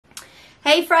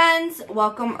Hey friends,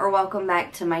 welcome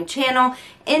back to my channel.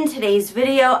 In today's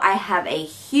video, I have a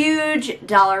huge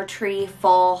Dollar Tree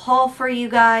fall haul for you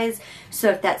guys.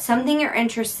 So if that's something you're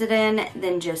interested in,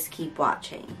 then just keep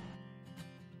watching.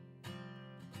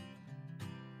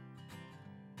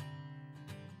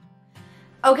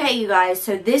 Okay, you guys,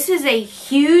 so this is a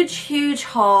huge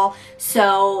haul.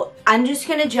 So I'm just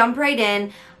gonna jump right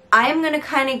in. I'm gonna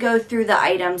kind of go through the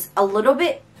items a little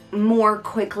bit more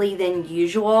quickly than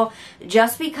usual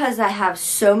just because I have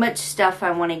so much stuff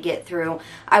I want to get through.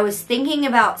 I was thinking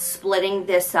about splitting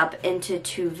this up into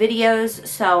 2 videos,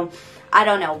 so I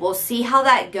don't know. We'll see how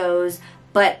that goes,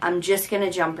 but I'm just going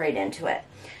to jump right into it.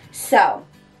 So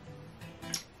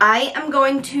I am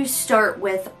going to start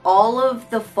with all of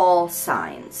the fall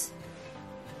signs.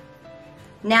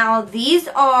 Now these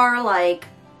are like,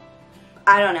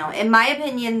 I don't know, in my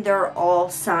opinion, they're all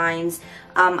signs.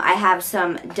 I have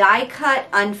some die cut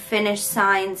unfinished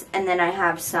signs, and then I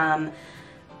have I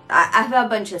have a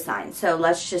bunch of signs. So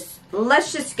let's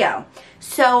just go.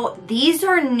 So these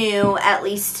are new, at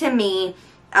least to me.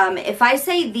 If I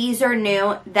say these are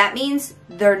new, that means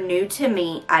they're new to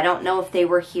me. I don't know if they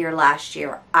were here last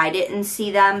year. I didn't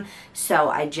see them, so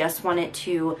I just wanted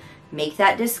to make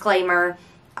that disclaimer.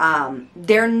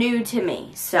 They're new to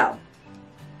me. So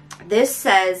this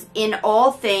says, in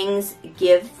all things,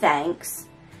 give thanks.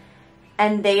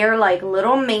 And they are like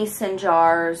little mason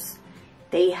jars.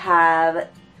 They have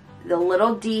the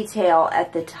little detail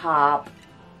at the top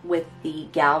with the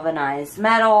galvanized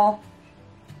metal.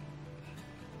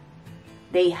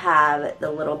 They have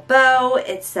the little bow.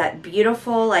 It's that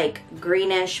beautiful like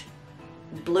greenish,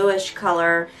 bluish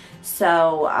color.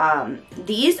 So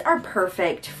these are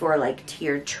perfect for like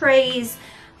tiered trays,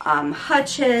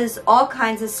 hutches, all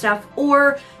kinds of stuff,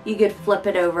 or you could flip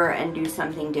it over and do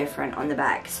something different on the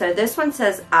back. So this one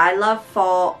says, I love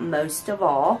fall most of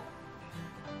all.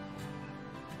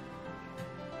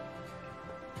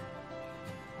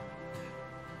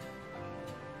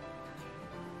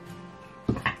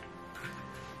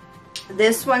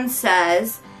 This one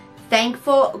says,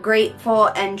 thankful, grateful,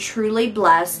 and truly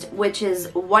blessed, which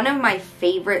is one of my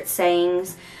favorite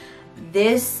sayings.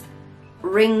 This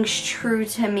rings true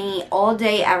to me all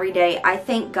day, every day. I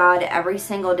thank God every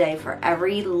single day for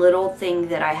every little thing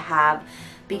that I have,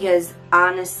 because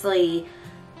honestly,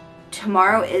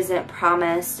 tomorrow isn't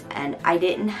promised, and I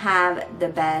didn't have the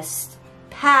best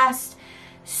past.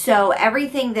 So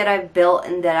everything that I've built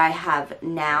and that I have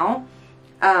now,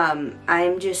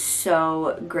 I'm just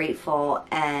so grateful,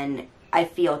 and I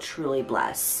feel truly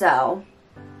blessed. So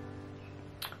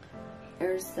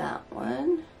there's that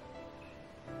one.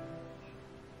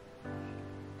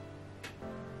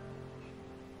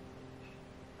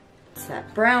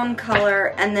 That brown color,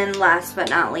 and then last but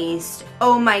not least,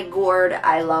 oh my gourd,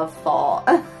 I love fall.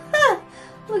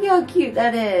 Look how cute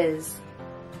that is.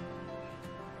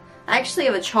 I actually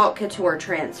have a chalk couture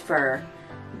transfer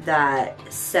that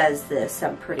says this,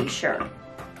 I'm pretty sure.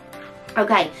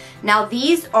 Okay, now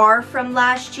these are from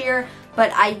last year,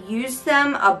 but I used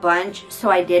them a bunch, so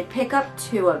I did pick up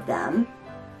 2 of them.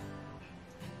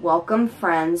 Welcome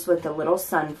Friends with the little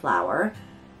sunflower.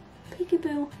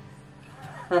 Peekaboo.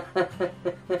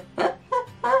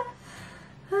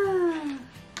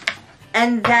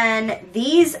 And then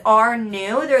these are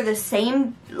new. They're the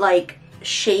same like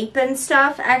shape and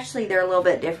stuff. Actually, they're a little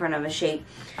bit different of a shape,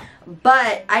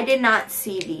 but I did not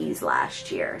see these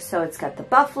last year. So it's got the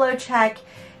buffalo check.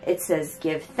 It says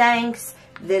give thanks.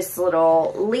 This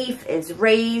little leaf is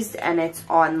raised and it's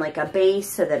on like a base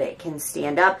so that it can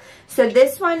stand up. So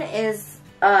this one is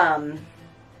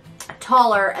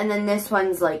taller, and then this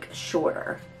one's like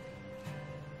shorter.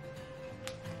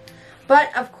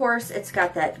 But of course it's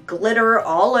got that glitter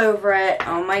all over it.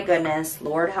 Oh my goodness,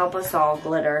 Lord help us all,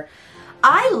 glitter.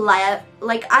 I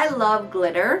love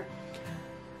glitter,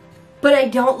 but I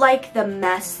don't like the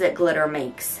mess that glitter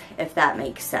makes, if that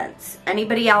makes sense.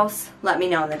 Anybody else? Let me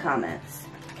know in the comments.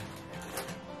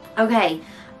 Okay,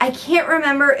 I can't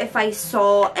remember if I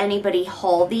saw anybody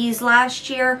haul these last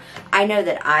year. I know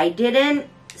that I didn't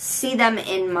see them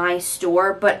in my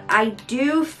store, but I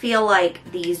do feel like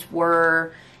these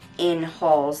were in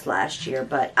hauls last year,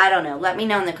 but I don't know. Let me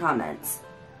know in the comments.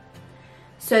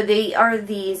 So they are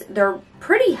these. They're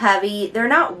pretty heavy. They're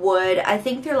not wood. I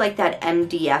think they're like that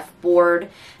MDF board,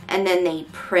 and then they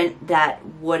print that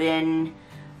wooden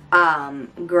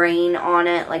grain on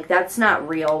it. Like, that's not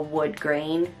real wood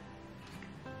grain.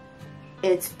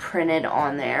 It's printed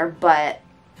on there, but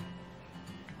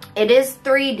it is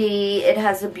 3D. It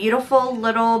has a beautiful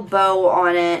little bow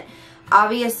on it.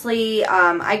 obviously,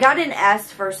 I got an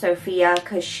S for Sophia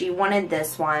because she wanted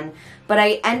this one. But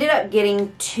I ended up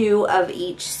getting 2 of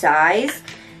each size.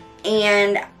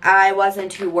 And I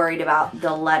wasn't too worried about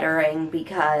the lettering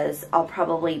because I'll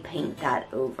probably paint that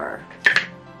over.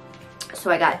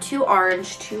 So I got 2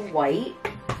 orange, 2 white.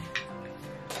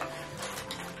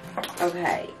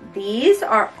 Okay, these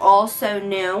are also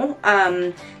new.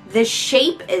 The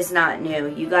shape is not new.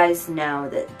 You guys know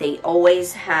that they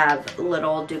always have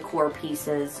little decor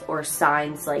pieces or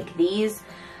signs like these,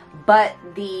 but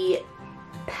the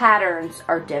patterns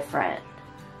are different.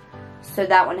 So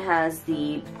that one has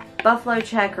the buffalo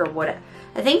check or what?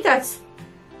 I think that's,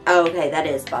 oh, okay, that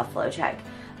is buffalo check.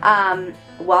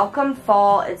 Welcome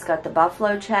fall. It's got the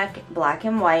buffalo check, black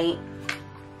and white.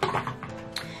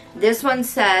 This one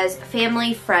says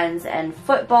family, friends, and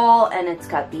football, and it's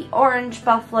got the orange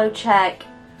buffalo check.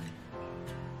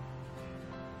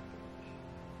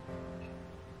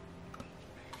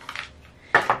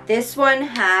 This one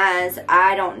has,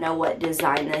 I don't know what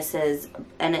design this is,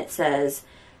 and it says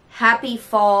happy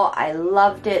fall. I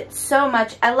loved it so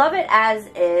much. I love it as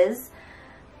is.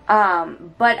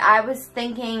 But I was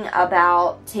thinking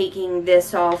about taking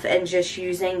this off and just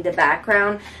using the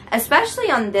background, especially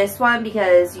on this one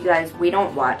because, you guys, we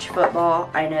don't watch football.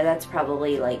 I know that's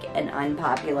probably like an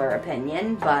unpopular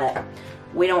opinion, but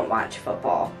we don't watch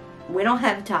football. We don't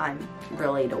have time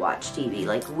really to watch TV.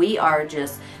 Like, we are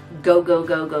just go, go,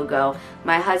 go, go, go.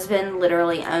 My husband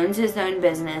literally owns his own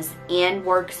business and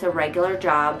works a regular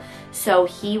job, so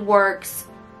he works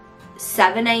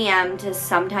 7 a.m. to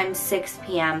sometimes 6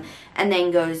 p.m. and then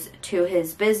goes to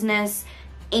his business,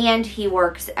 and he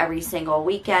works every single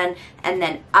weekend. And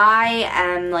then I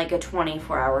am like a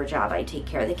 24-hour job. I take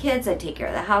care of the kids, I take care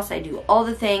of the house, I do all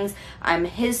the things. I'm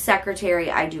his secretary,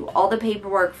 I do all the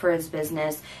paperwork for his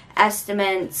business,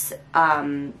 estimates,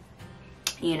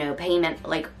 you know, payment,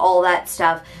 like all that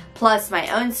stuff, plus my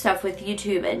own stuff with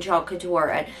YouTube and COUTURE.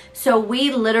 And so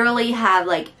we literally have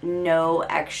like no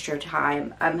extra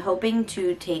time. I'm hoping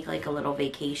to take like a little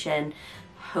vacation,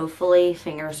 hopefully,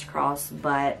 fingers crossed,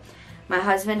 but my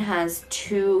husband has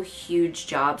 2 huge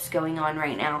jobs going on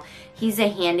right now. He's a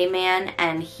handyman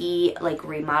and he like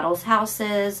remodels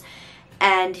houses,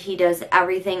 and he does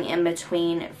everything in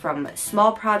between from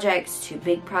small projects to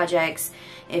big projects.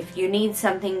 If you need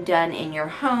something done in your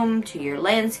home, to your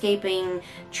landscaping,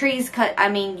 trees cut, I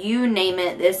mean, you name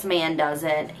it, this man does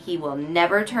it. He will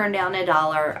never turn down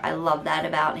 $1. I love that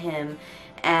about him.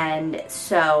 And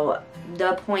so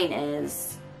the point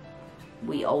is,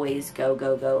 we always go,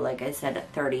 go, go, like I said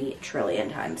 30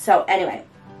 trillion times. So anyway,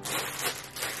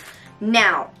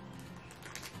 now,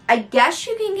 I guess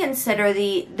you can consider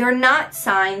they're not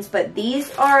signs, but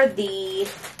these are the,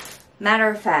 matter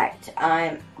of fact,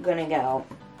 I'm going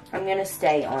to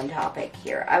stay on topic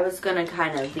here. I was going to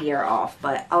kind of veer off,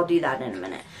 but I'll do that in a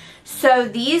minute. So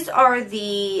these are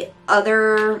the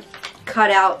other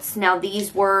cutouts. Now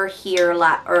these were here,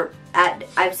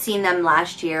 I've seen them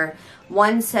last year.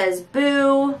 One says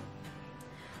boo,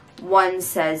 one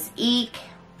says eek,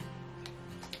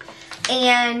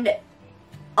 and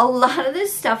a lot of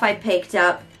this stuff I picked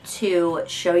up to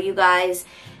show you guys,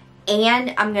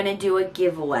 and I'm going to do a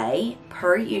giveaway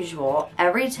per usual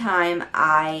every time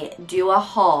I do a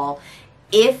haul.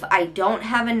 If I don't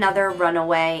have another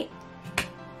runaway,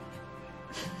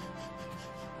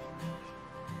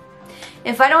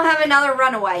 if I don't have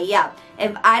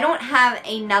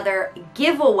another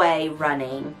giveaway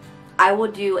running, I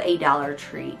will do a Dollar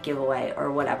Tree giveaway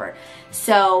or whatever.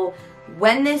 So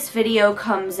when this video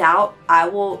comes out, I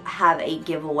will have a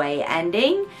giveaway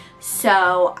ending.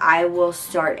 So I will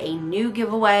start a new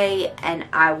giveaway, and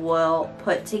I will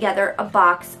put together a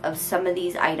box of some of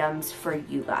these items for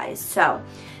you guys. So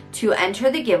to enter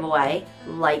the giveaway,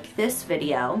 like this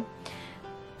video,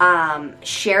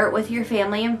 share it with your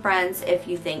family and friends if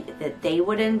you think that they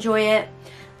would enjoy it.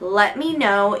 Let me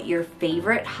know your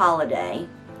favorite holiday,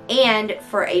 and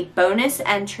for a bonus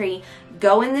entry,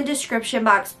 go in the description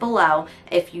box below.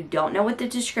 If you don't know what the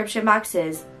description box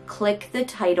is, click the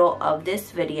title of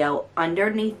this video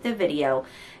underneath the video,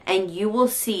 and you will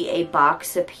see a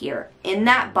box appear. In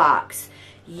that box,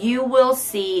 you will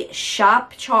see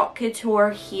Shop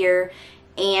COUTURE here,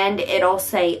 and it'll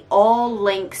say all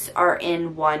links are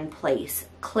in one place.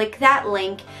 Click that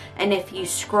link, and if you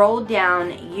scroll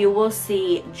down, you will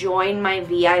see join my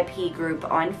VIP group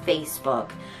on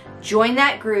Facebook. Join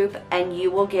that group and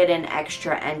you will get an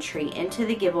extra entry into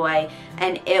the giveaway,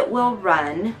 and it will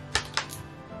run,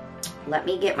 let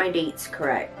me get my dates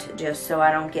correct just so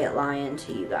I don't get lying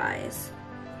to you guys,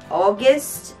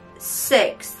 August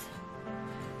 6th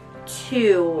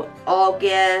to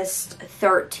August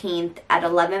 13th at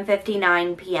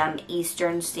 11:59 p.m.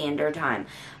 Eastern Standard Time.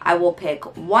 I will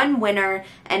pick one winner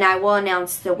and I will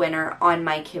announce the winner on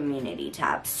my community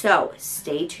tab. So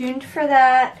stay tuned for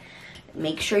that.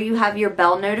 Make sure you have your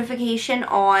bell notification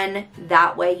on.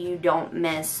 That way you don't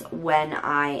miss when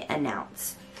I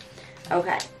announce.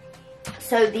 Okay.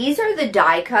 So these are the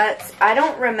die cuts. I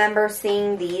don't remember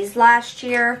seeing these last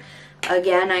year.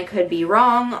 Again, I could be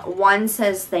wrong. One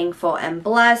says thankful and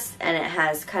blessed, and it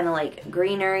has kind of like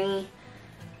greenery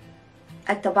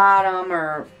at the bottom,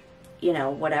 or, you know,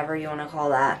 whatever you want to call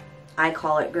that. I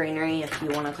call it greenery. If you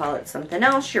want to call it something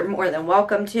else, you're more than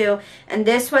welcome to. And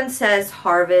this one says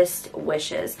harvest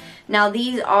wishes. Now,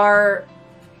 these are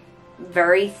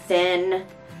very thin,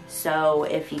 so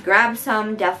if you grab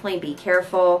some, definitely be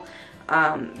careful.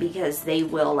 Because they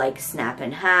will like snap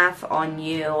in half on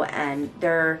you, and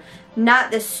they're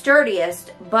not the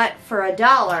sturdiest, but for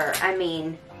 $1, I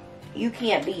mean, you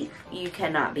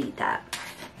cannot beat that.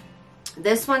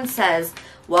 This one says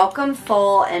welcome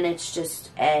fall, and it's just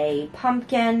a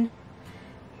pumpkin.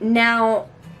 Now,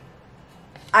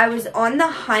 I was on the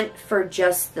hunt for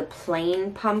just the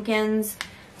plain pumpkins,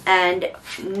 and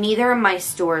neither of my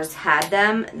stores had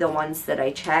them, the ones that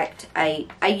I checked. I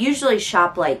usually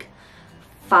shop like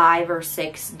 5 or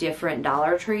 6 different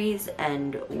Dollar Trees,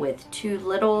 and with 2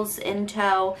 littles in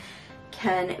tow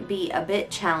can be a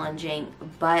bit challenging,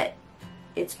 but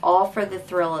it's all for the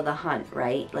thrill of the hunt,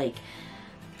 right? Like,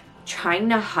 trying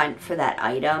to hunt for that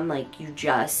item, like, you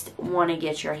just want to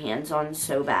get your hands on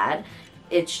so bad.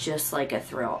 It's just like a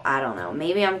thrill. I don't know.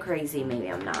 Maybe I'm crazy,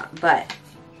 maybe I'm not, but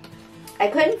I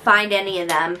couldn't find any of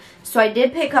them, so I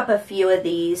did pick up a few of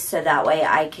these so that way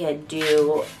I could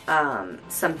do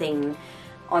something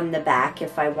on the back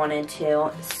if I wanted to.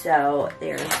 So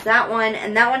there's that one,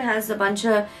 and that one has a bunch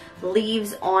of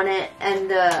leaves on it, and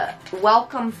the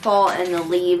welcome fall and the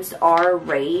leaves are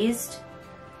raised.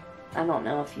 I don't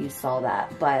know if you saw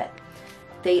that, but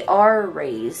they are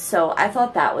raised, so I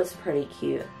thought that was pretty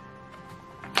cute.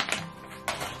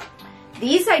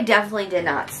 These I definitely did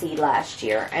not see last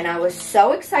year, and I was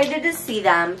so excited to see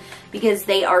them because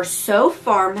they are so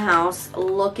farmhouse.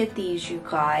 Look at these, you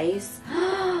guys.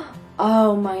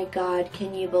 Oh my God,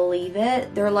 can you believe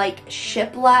it? They're like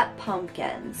shiplap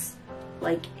pumpkins.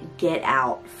 Like, get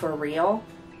out, for real.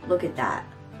 Look at that.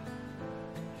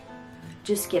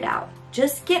 Just get out.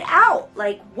 Just get out.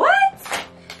 Like, what?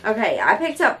 Okay, I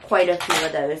picked up quite a few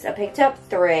of those. I picked up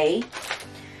 3.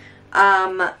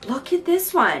 Look at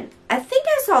this one. I think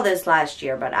I saw this last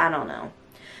year, but I don't know.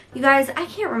 You guys, I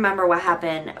can't remember what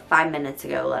happened 5 minutes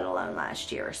ago, let alone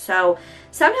last year. So,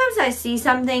 sometimes I see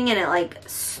something and it, like,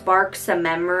 sparks a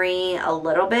memory a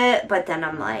little bit, but then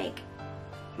I'm like,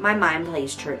 my mind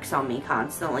plays tricks on me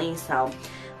constantly. So,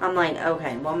 I'm like,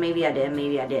 okay, well, maybe I did,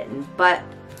 maybe I didn't. But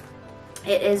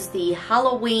it is the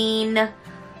Halloween,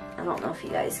 I don't know if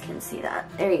you guys can see that.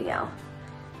 There you go.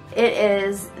 It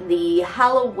is the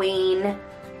Halloween,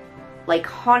 like,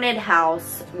 haunted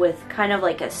house with kind of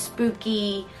like a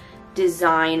spooky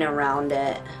design around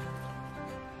it.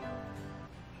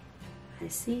 I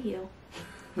see you.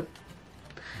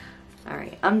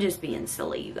 Alright, I'm just being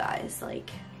silly, you guys. Like,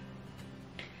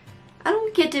 I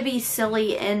don't get to be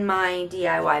silly in my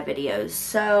DIY videos,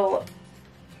 so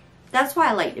that's why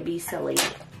I like to be silly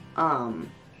on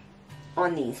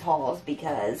these hauls,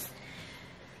 because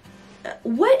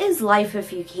what is life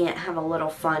if you can't have a little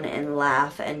fun and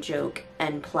laugh and joke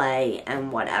and play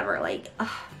and whatever? Like, ugh,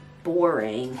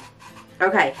 boring.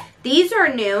 Okay, these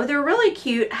are new. They're really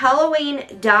cute. Halloween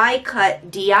die cut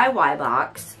DIY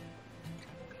box.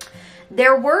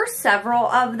 There were several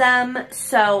of them,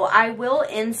 so I will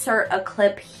insert a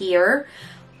clip here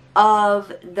of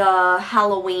the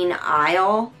Halloween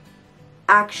aisle.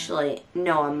 Actually,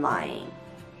 no, I'm lying.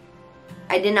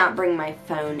 I did not bring my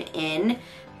phone in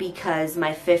because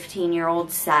my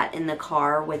 15-year-old sat in the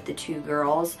car with the 2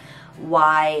 girls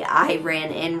while I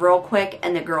ran in real quick,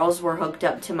 and the girls were hooked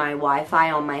up to my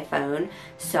Wi-Fi on my phone,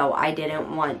 so I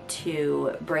didn't want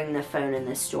to bring the phone in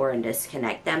the store and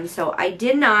disconnect them. So I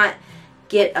did not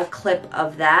get a clip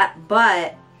of that,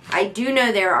 but I do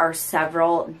know there are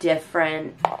several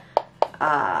different,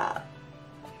 I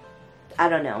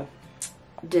don't know,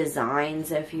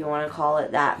 designs, if you want to call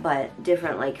it that, but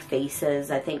different like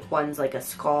faces. I think one's like a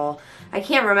skull. I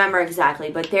can't remember exactly,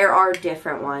 but there are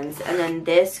different ones. And then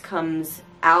this comes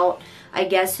out, I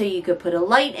guess, so you could put a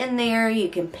light in there, you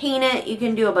can paint it, you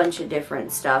can do a bunch of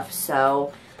different stuff.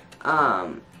 So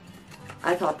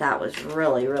I thought that was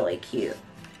really, really cute.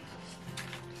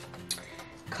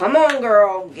 Come on,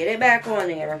 girl, get it back on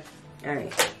there. All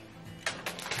right.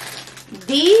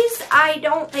 These I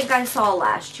don't think I saw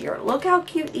last year. Look how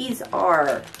cute these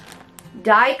are.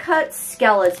 Die cut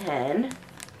skeleton.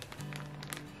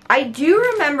 I do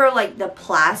remember like the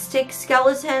plastic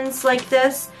skeletons like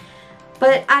this,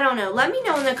 but I don't know. Let me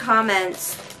know in the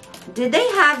comments. Did they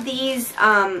have these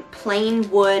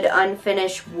plain wood,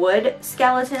 unfinished wood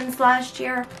skeletons last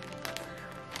year?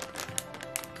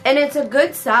 And it's a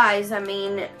good size. I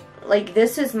mean, like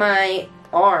this is my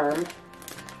arm.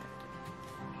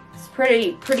 It's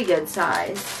pretty good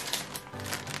size.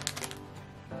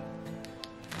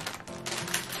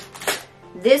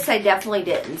 This I definitely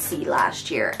didn't see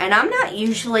last year. And I'm not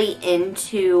usually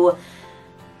into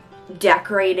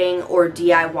decorating or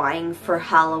DIYing for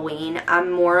Halloween. I'm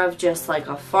more of just like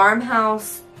a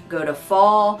farmhouse, go to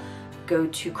fall, go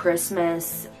to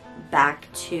Christmas,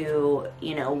 back to,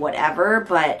 you know, whatever.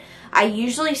 But I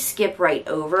usually skip right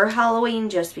over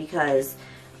Halloween just because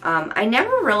I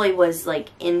never really was like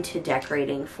into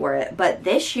decorating for it. But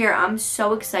this year I'm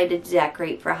so excited to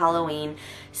decorate for Halloween.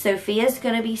 Sophia's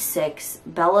gonna be 6.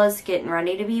 Bella's getting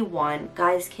ready to be 1.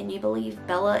 Guys, can you believe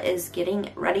Bella is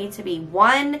getting ready to be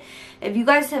 1? If you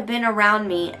guys have been around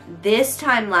me, this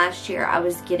time last year I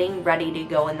was getting ready to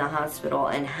go in the hospital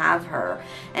and have her.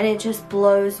 And it just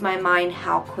blows my mind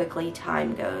how quickly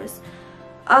time goes.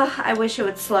 I wish it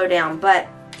would slow down, but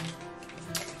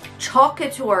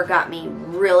COUTURE got me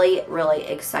really, really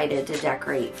excited to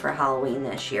decorate for Halloween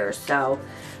this year. So,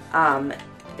 I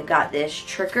got this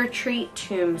Trick or Treat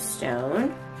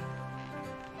tombstone.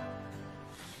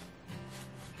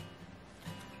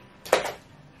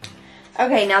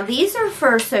 Okay, now these are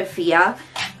for Sophia,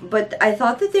 but I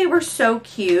thought that they were so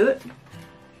cute.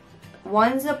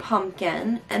 One's a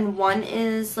pumpkin, and one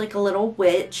is like a little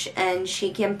witch, and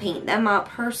she can paint them up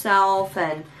herself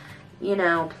and, you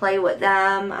know, play with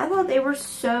them. I thought they were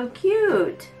so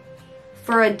cute.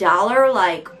 For $1,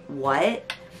 like,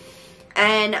 what?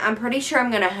 And I'm pretty sure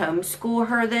I'm going to homeschool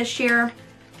her this year.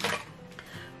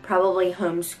 Probably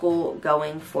homeschool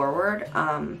going forward.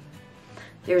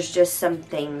 There's just some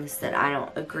things that I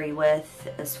don't agree with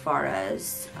as far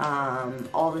as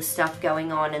all the stuff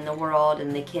going on in the world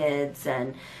and the kids.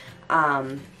 And,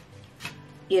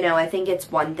 you know, I think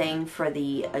it's one thing for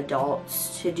the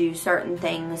adults to do certain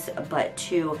things, but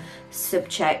to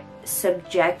subject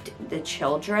the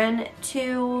children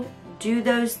to do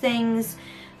those things,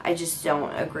 I just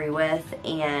don't agree with.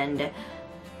 And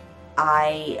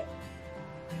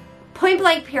point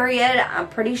blank period, I'm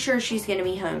pretty sure she's going to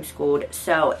be homeschooled.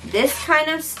 So this kind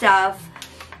of stuff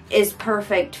is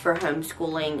perfect for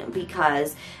homeschooling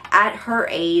because at her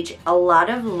age, a lot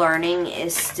of learning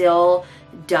is still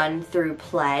done through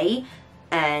play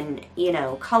and, you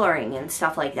know, coloring and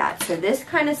stuff like that. So this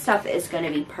kind of stuff is going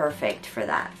to be perfect for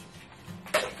that.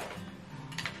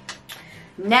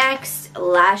 Next,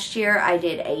 last year I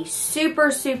did a super,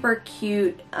 super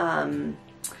cute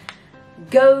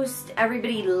ghost.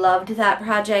 Everybody loved that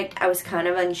project. I was kind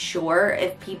of unsure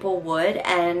if people would,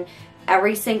 and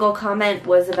every single comment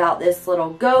was about this little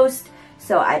ghost.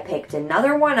 So I picked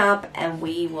another one up, and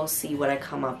we will see what I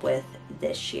come up with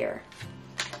this year.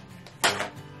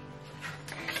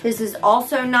 This is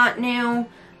also not new.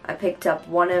 I picked up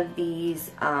one of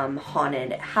these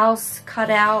haunted house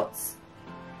cutouts.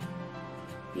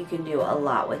 You can do a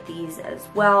lot with these as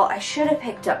well. I should have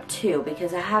picked up 2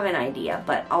 because I have an idea,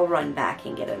 but I'll run back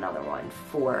and get another one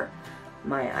for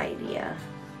my idea.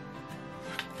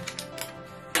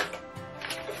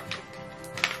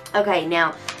 Okay,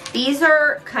 now these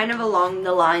are kind of along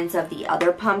the lines of the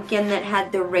other pumpkin that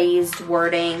had the raised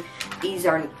wording. These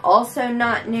are also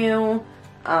not new,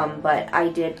 but I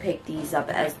did pick these up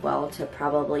as well to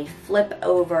probably flip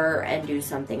over and do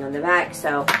something on the back.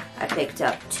 So I picked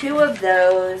up 2 of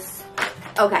those.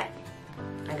 Okay,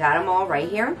 I got them all right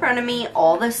here in front of me.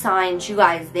 All the signs, you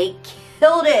guys, they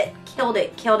killed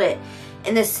it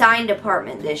in the sign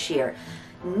department this year.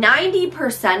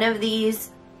 90% of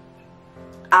these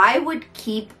I would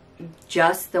keep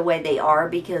just the way they are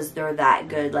because they're that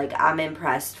good. Like, I'm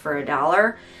impressed for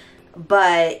 $1.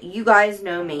 But you guys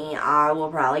know me, I will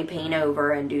probably paint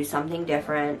over and do something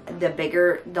different.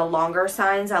 The longer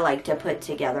signs I like to put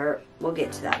together. We'll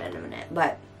get to that in a minute.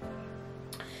 But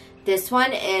this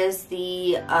one is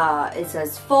the, it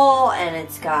says full, and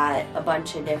it's got a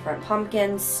bunch of different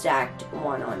pumpkins stacked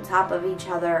one on top of each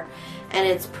other. And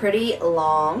it's pretty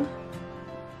long.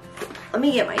 Let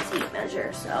me get my tape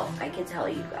measure so I can tell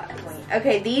you guys.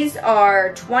 Okay, these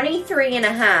are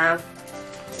 23.5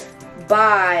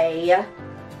 by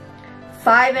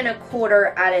 5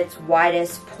 1/4 at its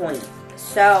widest point.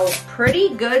 So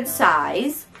pretty good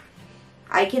size.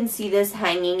 I can see this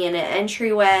hanging in an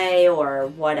entryway or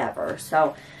whatever.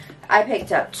 So I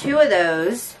picked up 2 of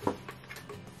those.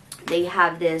 They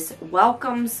have this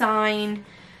welcome sign.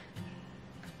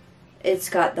 It's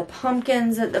got the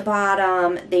pumpkins at the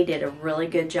bottom. They did a really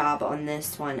good job on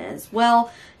this one as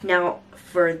well. Now,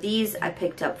 for these, I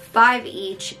picked up 5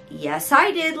 each. Yes,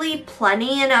 I did leave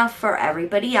plenty enough for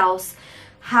everybody else.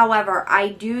 However, I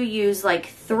do use like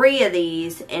 3 of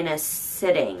these in a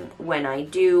sitting when I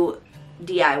do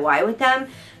DIY with them.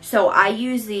 So I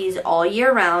use these all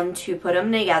year round to put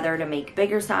them together to make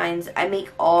bigger signs. I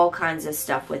make all kinds of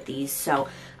stuff with these. So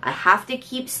I have to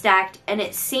keep stacked, and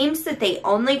it seems that they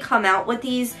only come out with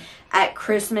these at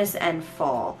Christmas and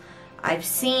fall. I've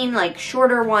seen like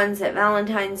shorter ones at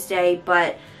Valentine's Day,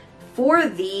 but for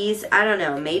these, I don't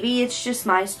know, maybe it's just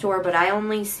my store, but I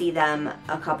only see them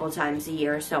a couple times a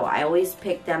year, so I always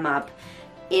pick them up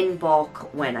in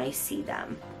bulk when I see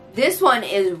them. This one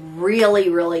is really,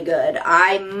 really good.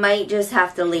 I might just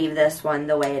have to leave this one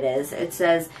the way it is. It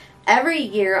says, every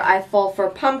year I fall for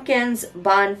pumpkins,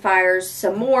 bonfires,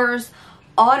 s'mores,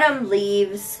 autumn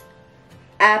leaves,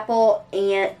 apples,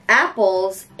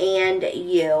 and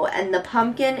you. And the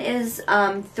pumpkin is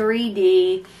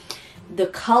 3D. The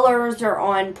colors are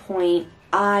on point.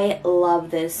 I love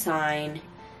this sign.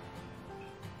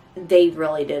 They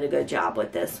really did a good job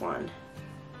with this one.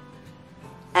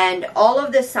 And all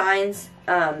of the signs,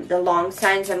 the long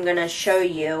signs I'm going to show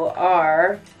you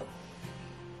are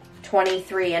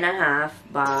 23.5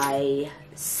 by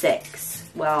 6.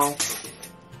 Well,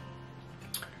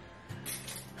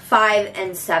 5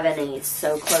 7/8,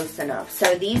 so close enough.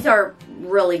 So these are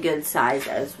really good size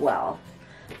as well.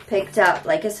 Picked up,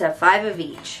 like I said, 5 of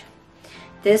each.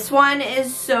 This one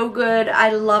is so good.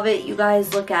 I love it. You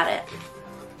guys, look at it.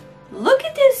 Look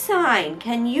at this sign.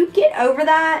 Can you get over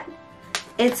that?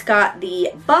 It's got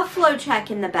the buffalo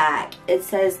check in the back. It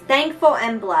says, thankful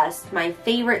and blessed, my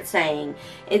favorite saying.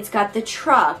 It's got the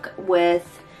truck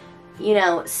with, you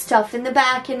know, stuff in the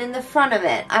back and in the front of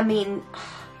it. I mean,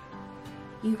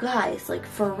 you guys, like,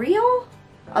 for real?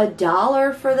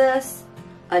 $1 for this?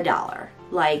 $1.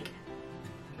 Like,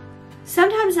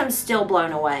 sometimes I'm still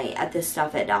blown away at this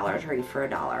stuff at Dollar Tree for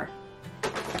 $1.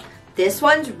 This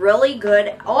one's really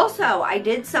good. Also, I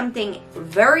did something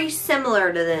very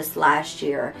similar to this last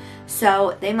year.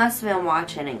 So, they must have been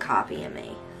watching and copying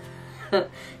me.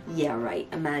 Yeah, right.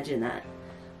 Imagine that.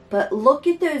 But look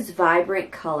at those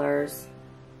vibrant colors.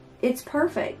 It's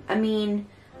perfect. I mean,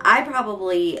 I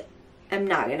probably am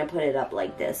not going to put it up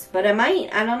like this. But I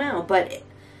might. I don't know. But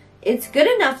it's good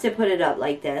enough to put it up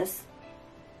like this.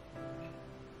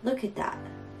 Look at that.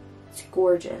 It's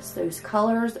gorgeous. Those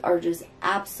colors are just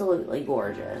absolutely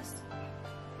gorgeous.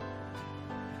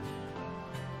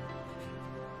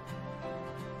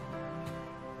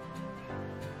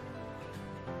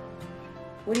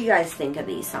 What do you guys think of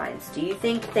these signs? Do you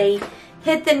think they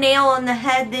hit the nail on the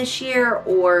head this year,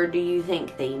 or do you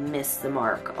think they missed the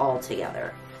mark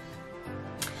altogether?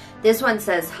 This one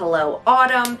says, hello,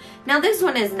 autumn. Now, this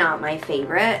one is not my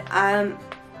favorite. I'm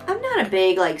not a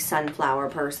big, like, sunflower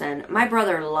person. My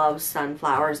brother loves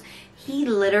sunflowers. He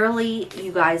literally,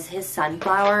 you guys, his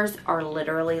sunflowers are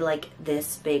literally, like,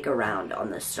 this big around on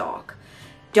the stalk.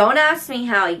 Don't ask me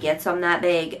how he gets them that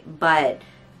big, but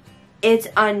it's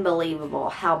unbelievable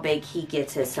how big he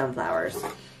gets his sunflowers.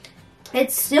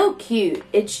 It's still cute.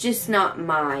 It's just not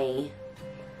my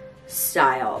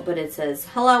style. But it says,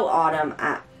 hello, autumn.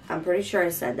 I'm pretty sure I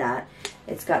said that.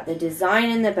 It's got the design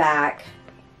in the back.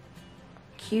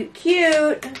 Cute,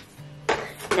 cute.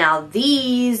 Now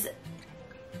these,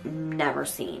 never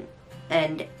seen.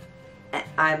 And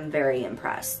I'm very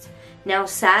impressed. Now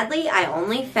sadly, I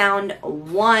only found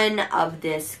one of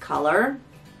this color.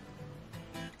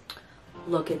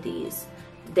 Look at these.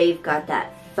 They've got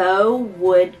that faux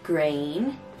wood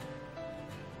grain.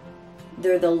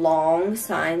 They're the long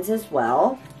signs as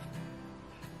well.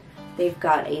 They've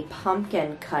got a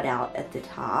pumpkin cut out at the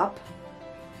top.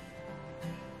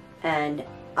 And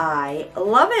I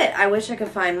love it. I wish I could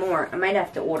find more. I might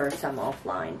have to order some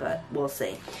offline, but we'll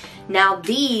see. Now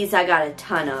these I got a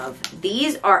ton of.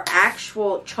 These are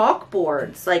actual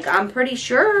chalkboards. Like, I'm pretty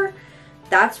sure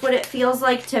that's what it feels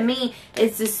like to me.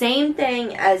 It's the same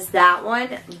thing as that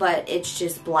one, but it's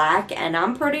just black, and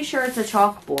I'm pretty sure it's a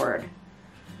chalkboard.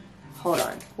 Hold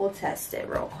on. We'll test it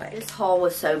real quick. This haul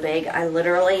was so big, I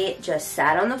literally just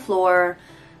sat on the floor,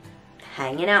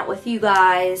 hanging out with you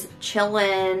guys,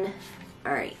 chilling.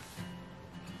 Alright.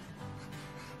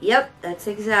 Yep, that's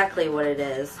exactly what it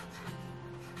is.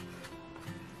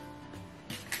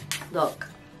 Look.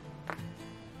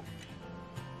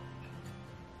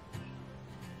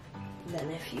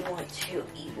 Then if you want to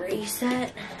erase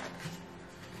it.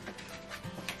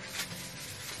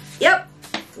 Yep.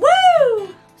 Woo!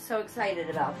 excited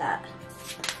about that.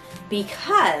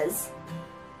 Because,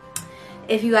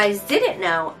 if you guys didn't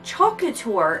know,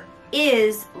 COUTURE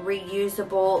is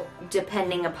reusable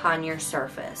depending upon your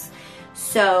surface.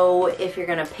 So, if you're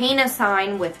going to paint a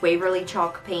sign with Waverly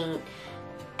chalk paint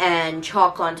and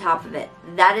chalk on top of it,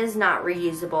 that is not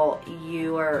reusable.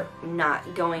 You are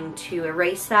not going to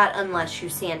erase that unless you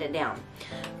sand it down.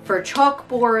 For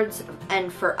chalkboards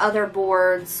and for other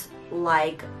boards,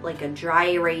 like a dry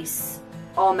erase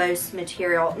almost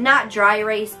material, not dry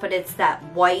erase, but it's that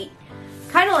white,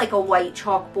 kind of like a white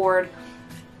chalkboard.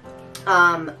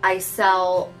 I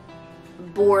sell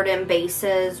board and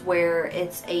bases where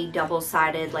it's a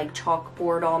double-sided like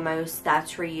chalkboard almost.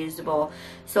 That's reusable.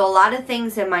 So a lot of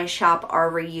things in my shop are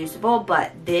reusable,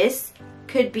 but this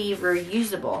could be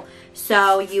reusable.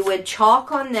 So you would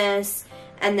chalk on this,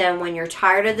 and then when you're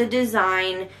tired of the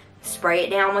design, spray it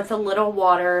down with a little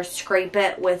water, scrape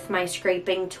it with my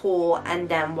scraping tool, and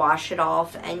then wash it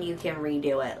off, and you can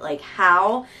redo it. Like,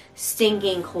 how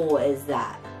stinking cool is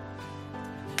that?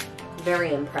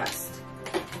 Very impressed.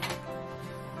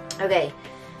 Okay,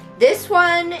 this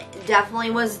one definitely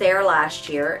was there last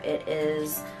year. It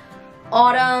is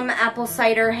autumn, apple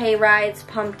cider, hay rides,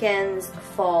 pumpkins,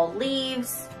 fall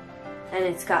leaves. And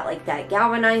it's got like that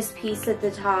galvanized piece at the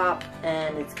top,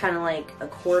 and it's kind of like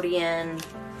accordion.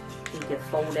 You could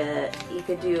fold it. You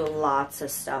could do lots of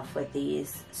stuff with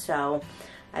these. So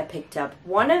I picked up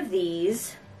one of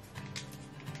these.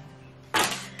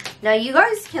 Now you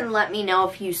guys can let me know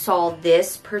if you saw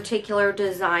this particular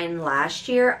design last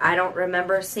year. I don't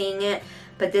remember seeing it,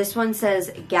 but this one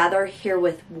says gather here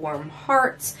with warm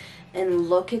hearts, and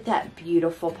look at that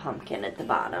beautiful pumpkin at the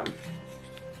bottom.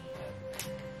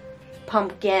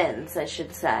 Pumpkins, I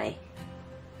should say.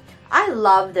 I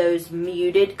love those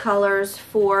muted colors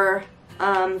for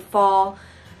fall.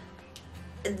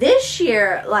 This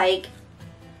year, like,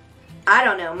 I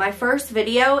don't know, my first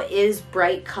video is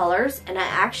bright colors, and I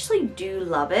actually do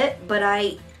love it, but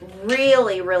I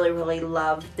really, really, really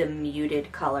love the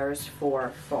muted colors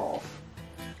for fall.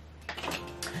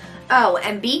 Oh,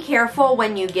 and be careful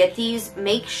when you get these.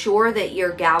 Make sure that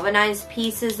your galvanized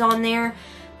piece is on there,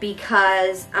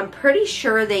 because I'm pretty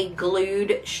sure they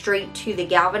glued straight to the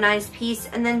galvanized piece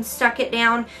and then stuck it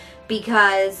down,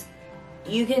 because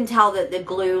you can tell that the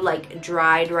glue like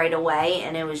dried right away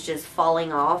and it was just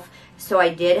falling off. So I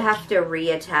did have to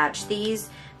reattach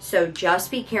these. So just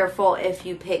be careful if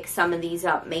you pick some of these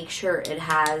up. Make sure it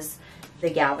has the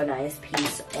galvanized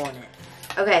piece on it.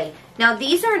 Okay, now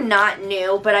these are not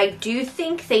new, but I do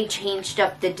think they changed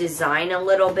up the design a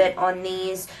little bit on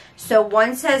these. So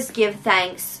one says give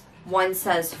thanks, one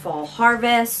says fall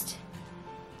harvest.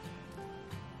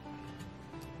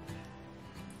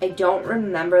 I don't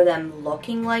remember them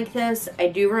looking like this. I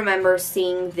do remember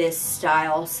seeing this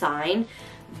style sign,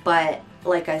 but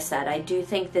like I said, I do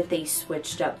think that they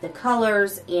switched up the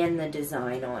colors and the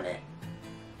design on it.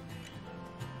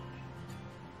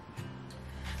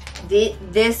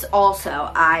 This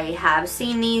also, I have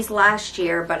seen these last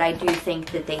year, but I do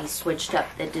think that they switched up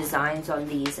the designs on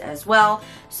these as well.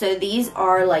 So these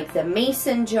are like the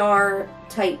mason jar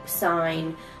type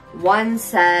sign. One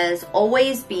says,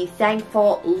 always be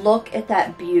thankful. Look at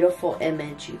that beautiful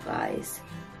image, you guys.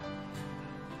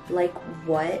 Like,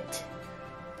 what?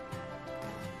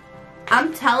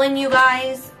 I'm telling you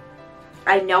guys,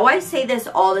 I know I say this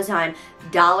all the time,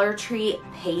 Dollar Tree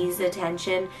pays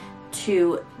attention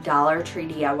to Dollar Tree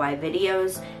DIY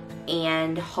videos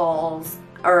and hauls,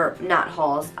 or not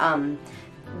hauls,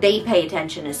 they pay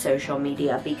attention to social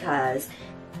media, because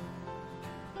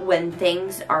when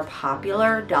things are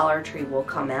popular, Dollar Tree will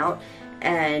come out,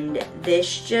 and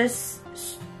this just,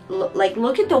 like,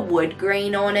 look at the wood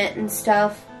grain on it and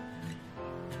stuff.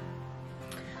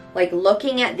 Like,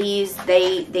 looking at these,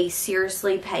 they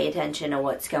seriously pay attention to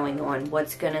what's going on,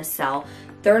 what's gonna sell.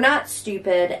 They're not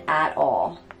stupid at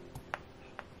all.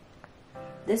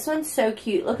 This one's so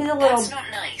cute. Look at the little... That's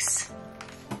not nice.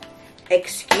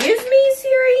 Excuse me,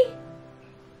 Siri?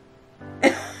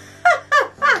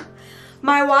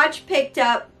 My watch picked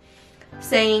up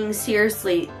saying,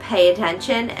 seriously, pay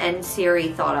attention, and Siri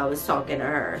thought I was talking to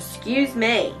her. Excuse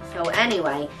me. So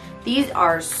anyway, these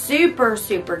are super,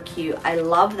 super cute. I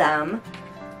love them.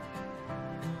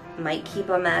 Might keep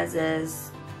them as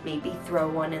is. Maybe throw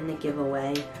one in the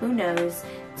giveaway. Who knows?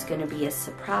 It's going to be a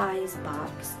surprise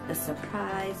box. A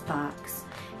surprise box.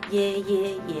 Yeah,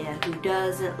 yeah, yeah. Who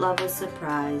doesn't love a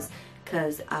surprise?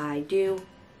 'Cause I do.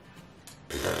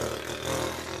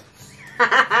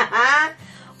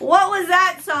 What was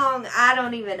that song? I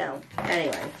don't even know.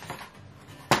 Anyway.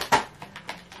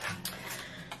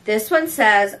 This one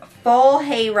says, Fall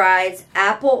Hay Rides,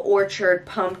 Apple Orchard,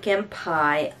 Pumpkin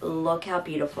Pie. Look how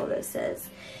beautiful this is.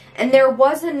 And there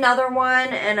was another one,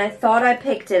 and I thought I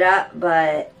picked it up,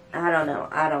 but I don't know.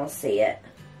 I don't see it.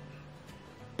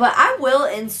 But I will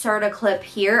insert a clip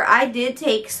here. I did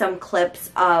take some clips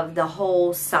of the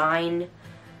whole sign,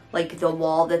 like the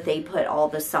wall that they put all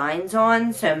the signs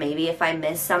on. So maybe if I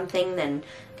miss something, then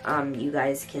you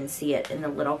guys can see it in the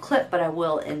little clip. But I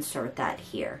will insert that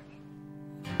here.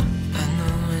 I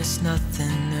know it's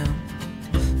nothing new,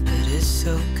 but it's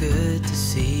so good to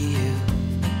see you.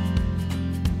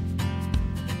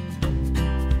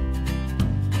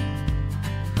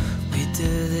 We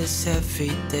do this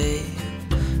every day,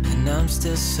 and I'm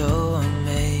still so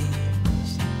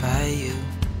amazed by you.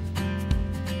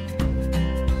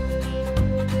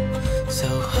 So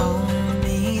hold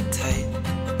me tight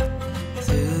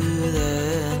through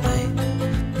the night.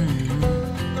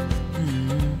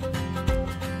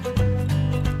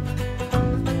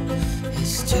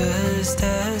 It's just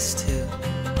us two,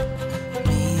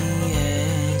 me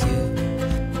and you.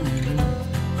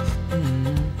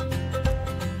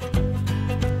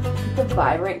 The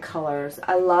vibrant colors.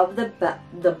 I love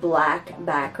the black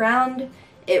background.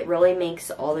 It really makes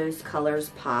all those colors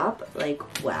pop.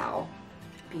 Like, wow.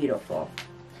 Beautiful.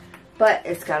 But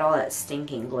it's got all that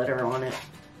stinking glitter on it.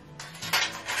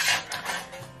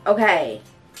 Okay.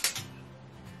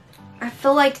 I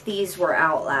feel like these were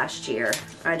out last year.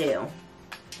 I do.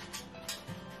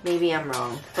 Maybe I'm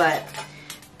wrong. But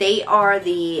they are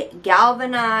the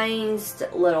galvanized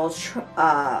little,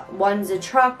 one's a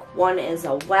truck, one is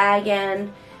a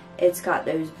wagon. It's got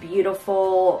those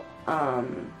beautiful,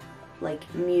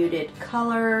 like muted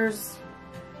colors.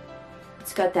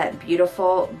 It's got that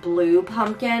beautiful blue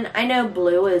pumpkin. I know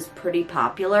blue is pretty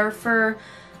popular for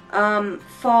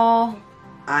fall.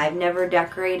 I've never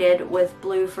decorated with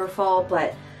blue for fall,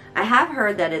 but I have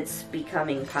heard that it's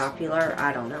becoming popular.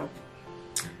 I don't know.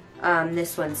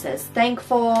 This one says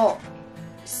thankful.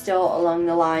 Still along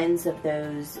the lines of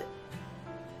those,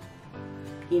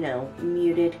 you know,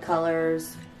 muted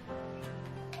colors.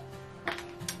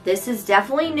 This is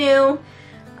definitely new.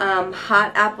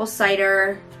 Hot apple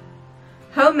cider.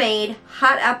 Homemade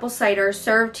hot apple cider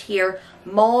served here,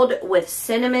 mulled with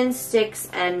cinnamon sticks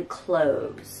and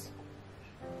cloves.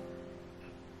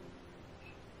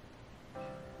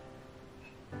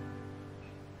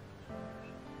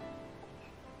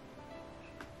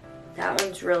 That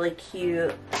one's really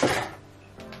cute.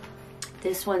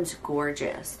 This one's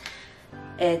gorgeous.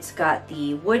 It's got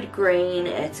the wood grain,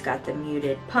 it's got the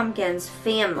muted pumpkins,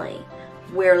 family.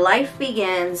 Where life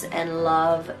begins and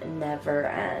love never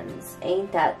ends.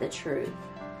 Ain't that the truth?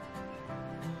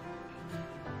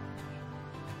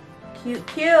 Cute,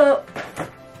 cute.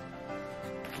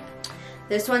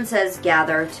 This one says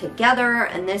gather together,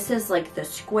 and this is like the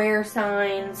square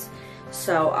signs.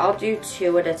 So I'll do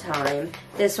two at a time.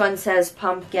 This one says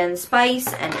pumpkin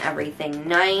spice and everything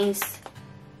nice.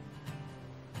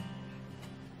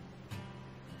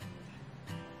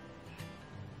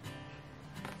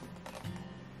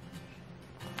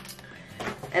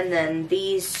 And then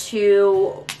these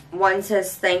two, one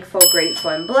says thankful,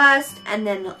 grateful, and blessed. And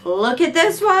then look at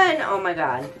this one. Oh my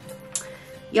God.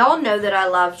 Y'all know that I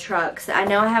love trucks. I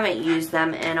know I haven't used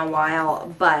them in a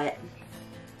while, but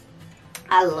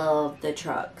I love the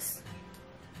trucks.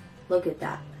 Look at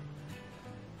that.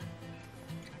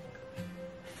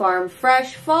 Farm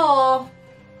Fresh Fall.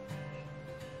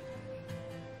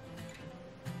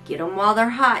 Get them while they're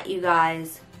hot, you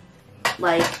guys.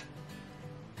 Like,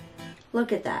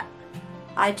 look at that.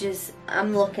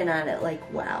 I'm looking at it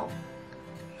like, wow.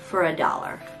 For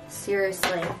 $1.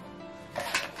 Seriously.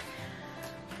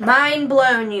 Mind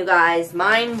blown, you guys.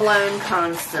 Mind blown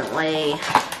constantly.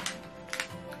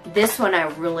 This one I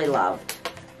really loved.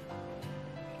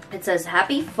 It says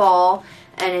Happy Fall,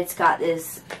 and it's got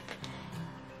this,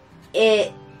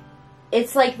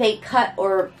 it's like they cut,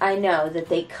 or I know that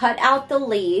they cut out the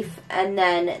leaf and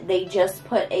then they just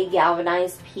put a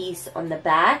galvanized piece on the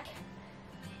back.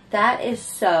 That is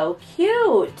so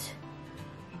cute.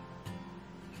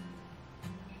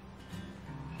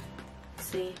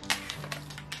 See?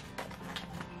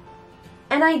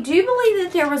 And I do believe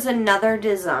that there was another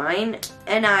design,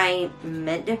 and I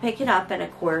meant to pick it up, and of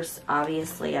course,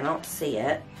 obviously, I don't see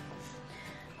it.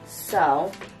 So,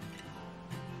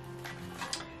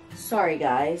 sorry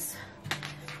guys.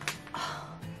 Oh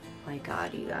my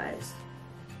God, you guys.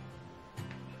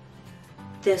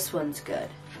 This one's good.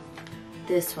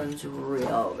 This one's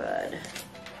real good.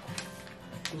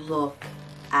 Look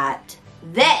at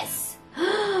this.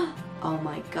 Oh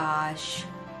my gosh.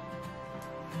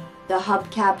 The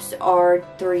hubcaps are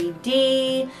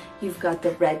 3D. You've got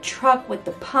the red truck with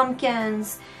the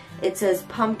pumpkins. It says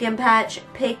pumpkin patch,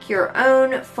 pick your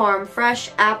own, farm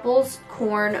fresh apples,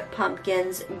 corn,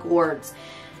 pumpkins, gourds.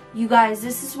 You guys,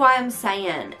 this is why I'm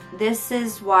saying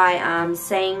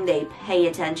they pay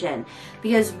attention.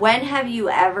 Because when have you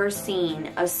ever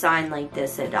seen a sign like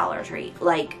this at Dollar Tree?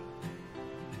 Like,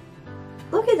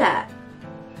 look at that.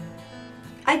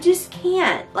 I just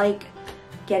can't. Like,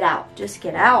 get out. Just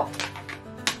get out.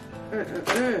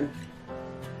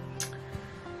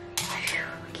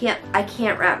 I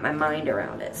can't wrap my mind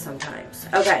around it sometimes.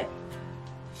 Okay.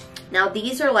 Now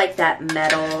these are like that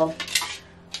metal.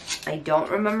 I don't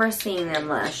remember seeing them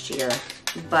last year,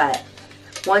 but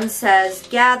one says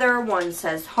gather, one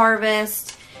says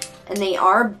harvest, and they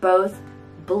are both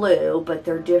blue, but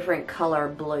they're different color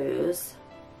blues.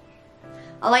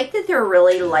 I like that they're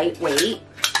really lightweight.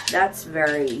 That's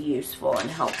very useful and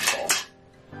helpful.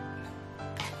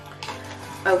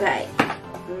 Okay,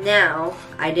 now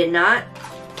I did not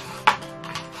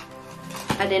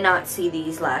see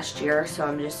these last year, so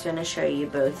I'm just going to show you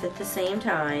both at the same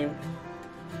time.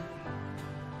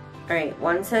 Alright,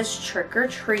 one says trick or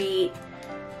treat,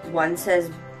 one says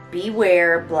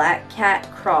beware black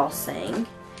cat crossing,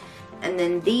 and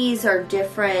then these are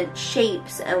different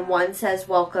shapes, and one says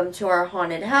welcome to our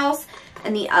haunted house,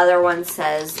 and the other one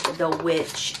says the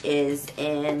witch is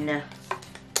in.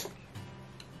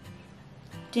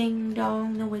 Ding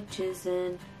dong, the witch is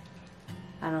in.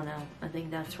 I don't know, I think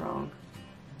that's wrong.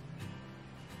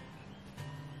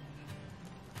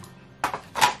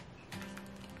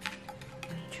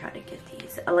 Try to get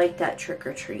these. I like that trick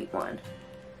or treat one.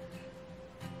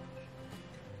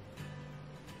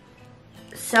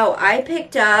 So I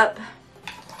picked up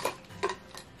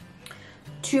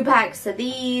 2 packs of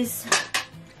these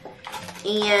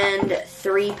and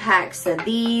 3 packs of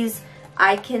these.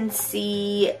 I can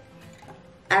see,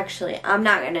 actually, I'm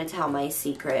not going to tell my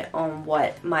secret on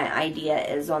what my idea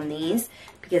is on these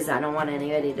because I don't want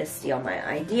anybody to steal my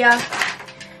idea.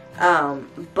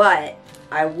 But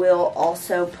I will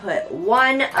also put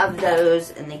one of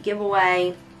those in the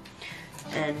giveaway,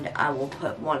 and I will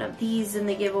put one of these in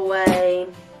the giveaway.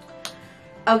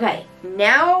 Okay,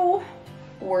 now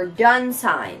we're done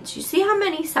signs. You see how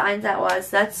many signs that was?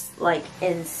 That's like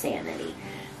insanity.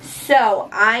 So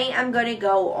I am going to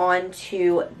go on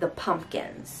to the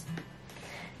pumpkins.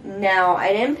 Now,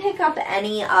 I didn't pick up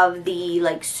any of the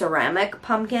like ceramic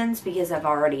pumpkins because I've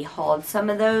already hauled some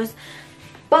of those.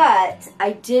 But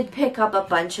I did pick up a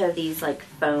bunch of these like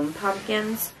foam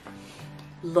pumpkins.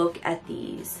 Look at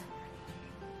these.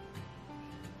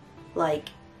 Like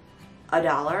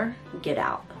 $1. Get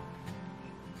out.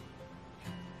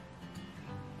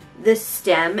 This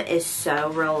stem is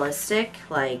so realistic.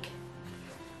 Like,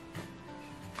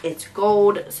 it's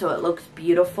gold, so it looks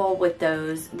beautiful with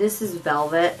those. This is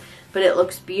velvet, but it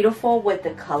looks beautiful with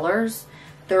the colors.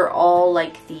 They're all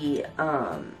like the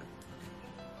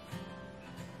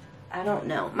I don't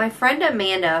know. My friend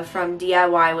Amanda from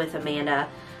DIY with Amanda,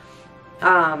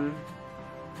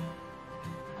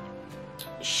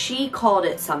 she called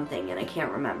it something, and I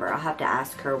can't remember. I'll have to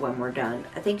ask her when we're done.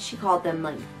 I think she called them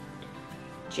like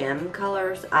gem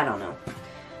colors. I don't know.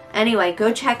 Anyway,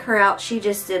 go check her out. She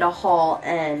just did a haul,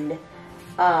 and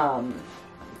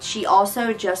she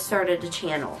also just started a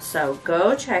channel. So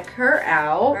go check her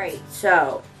out. All right,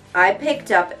 so I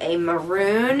picked up a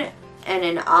maroon and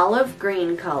an olive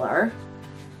green color.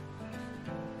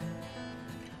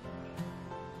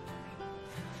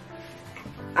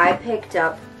 I picked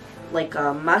up like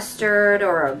a mustard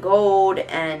or a gold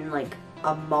and like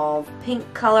a mauve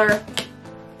pink color.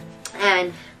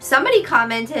 And somebody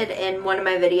commented in one of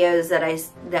my videos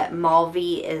that mauve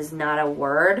is not a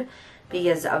word,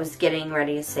 because I was getting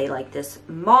ready to say like this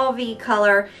mauve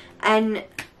color. And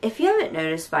if you haven't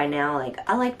noticed by now, like,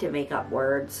 I like to make up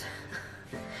words.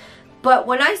 But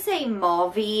when I say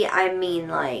mauve, I mean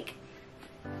like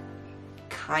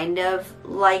kind of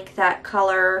like that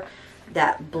color,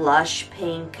 that blush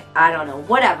pink, I don't know,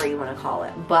 whatever you want to call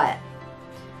it. But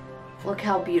look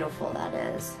how beautiful that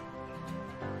is.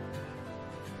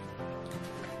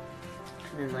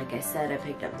 And then, like I said, I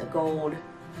picked up the gold.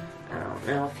 I don't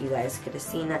know if you guys could have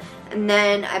seen that. And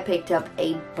then I picked up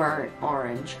a burnt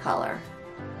orange color.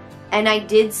 And I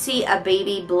did see a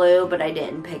baby blue, but I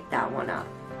didn't pick that one up.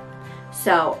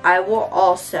 So I will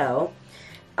also,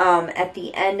 at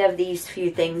the end of these few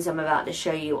things I'm about to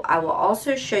show you, I will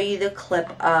also show you the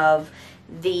clip of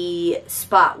the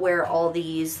spot where all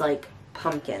these like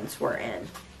pumpkins were in.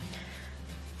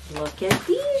 Look at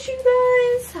these, you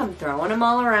guys. I'm throwing them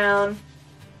all around.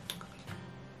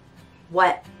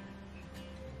 What?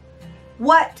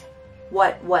 What?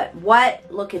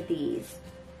 What? Look at these.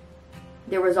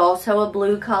 There was also a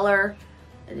blue color.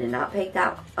 I did not pick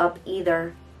that up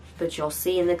either. But you'll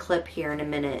see in the clip here in a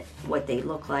minute what they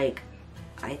look like.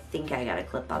 I think I got a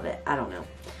clip of it. I don't know.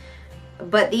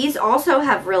 But these also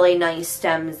have really nice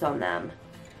stems on them.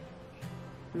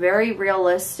 Very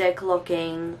realistic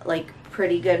looking, like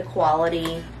pretty good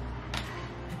quality.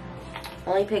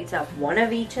 Only picked up one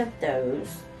of each of those.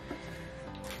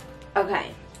 Okay,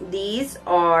 these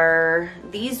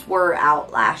were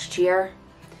out last year,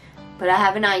 but I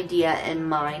have an idea in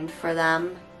mind for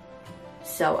them.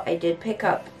 So I did pick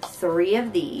up 3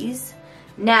 of these.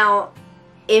 Now,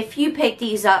 if you pick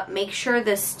these up, make sure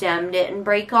the stem didn't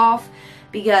break off,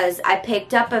 because I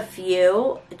picked up a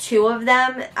few, 2 of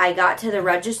them. I got to the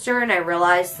register and I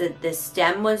realized that the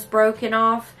stem was broken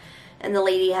off, and the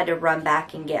lady had to run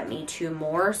back and get me 2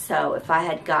 more. So if I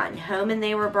had gotten home and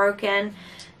they were broken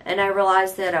and I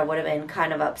realized that, I would have been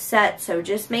kind of upset. So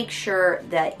just make sure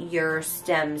that your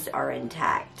stems are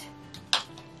intact.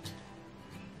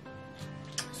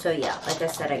 So yeah, like I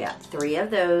said, I got 3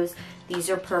 of those. These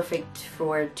are perfect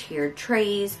for tiered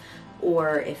trays,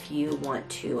 or if you want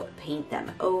to paint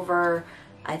them over.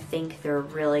 I think they're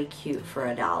really cute for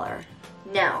 $1.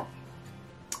 Now,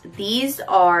 these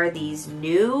are these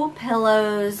new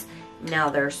pillows. Now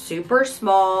they're super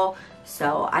small,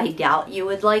 so I doubt you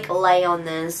would like lay on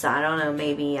this. I don't know,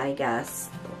 maybe, I guess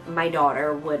my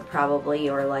daughter would probably,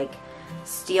 or like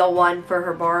steal one for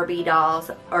her Barbie dolls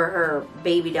or her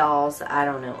baby dolls. I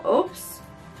don't know. Oops.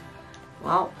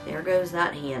 Well, there goes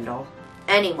that handle.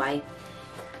 Anyway,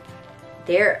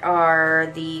 there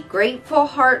are the grateful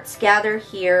hearts gather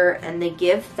here and the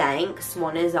give thanks.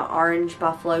 One is an orange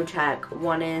buffalo check.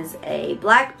 One is a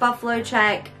black buffalo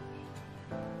check.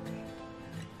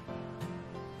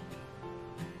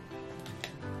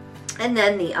 And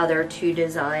then the other 2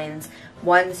 designs.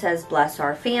 One says bless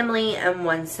our family and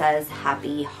one says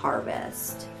happy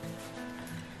harvest.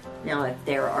 Now, if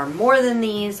there are more than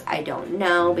these, I don't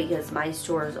know, because my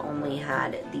stores only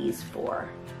had these 4.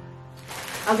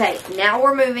 Okay, now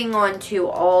we're moving on to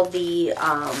all the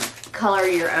color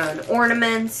your own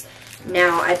ornaments.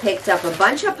 Now, I picked up a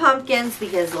bunch of pumpkins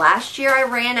because last year I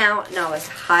ran out and I was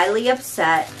highly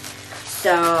upset.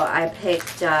 So I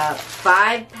picked up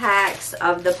 5 packs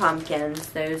of the pumpkins.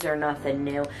 Those are nothing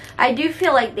new. I do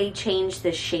feel like they changed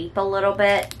the shape a little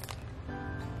bit,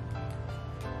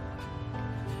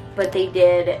 but they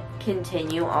did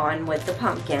continue on with the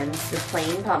pumpkins, the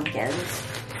plain pumpkins.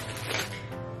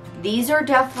 These are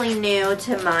definitely new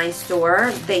to my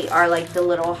store. They are like the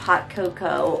little hot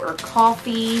cocoa or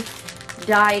coffee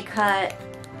die cut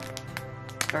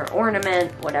or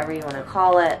ornament, whatever you want to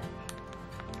call it.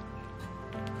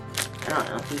 I don't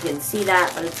know if you can see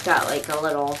that, but it's got like a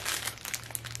little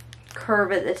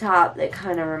curve at the top that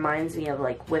kind of reminds me of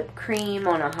like whipped cream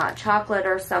on a hot chocolate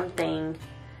or something,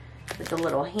 with the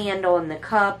little handle in the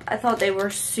cup. I thought they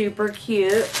were super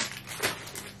cute.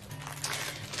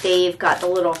 They've got the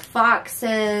little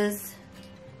foxes.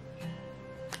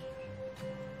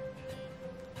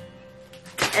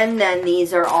 And then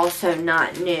these are also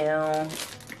not new,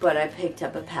 but I picked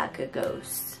up a pack of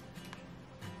ghosts.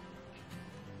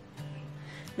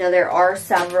 Now, there are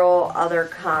several other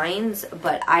kinds,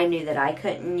 but I knew that I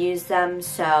couldn't use them,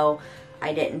 so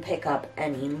I didn't pick up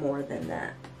any more than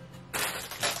that.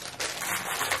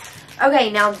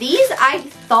 Okay, now these I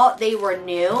thought they were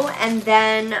new, and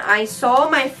then I saw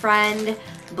my friend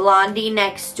Blondie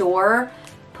next door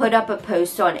put up a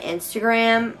post on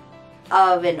Instagram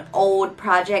of an old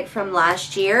project from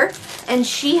last year, and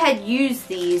she had used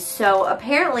these, so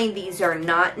apparently these are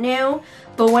not new.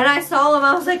 But when I saw them,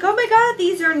 I was like, oh my god,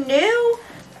 these are new?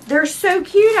 They're so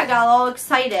cute. I got all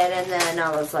excited, and then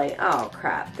I was like, oh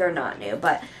crap, they're not new.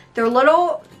 But they're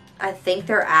little, I think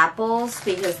they're apples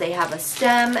because they have a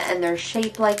stem and they're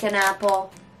shaped like an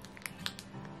apple.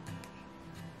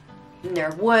 And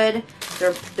they're wood.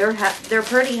 They're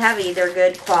pretty heavy. They're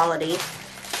good quality.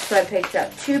 So I picked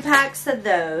up 2 packs of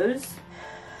those.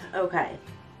 Okay.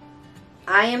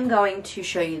 I am going to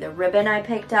show you the ribbon I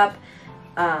picked up.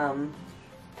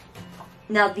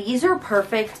 Now these are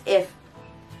perfect if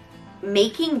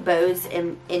making bows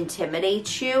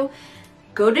intimidates you.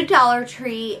 Go to Dollar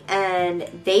Tree and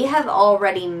they have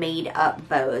already made up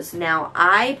bows. Now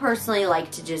I personally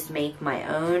like to just make my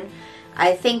own.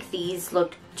 I think these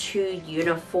look too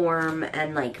uniform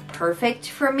and like perfect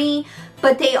for me,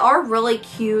 but they are really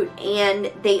cute and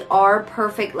they are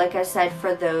perfect, like I said,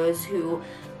 for those who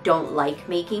don't like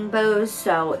making bows.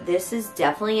 So this is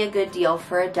definitely a good deal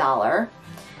for $1.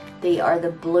 They are the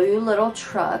blue little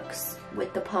trucks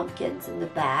with the pumpkins in the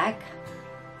back.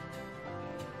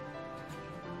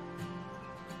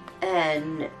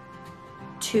 and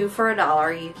 2 for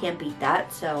 $1. You can't beat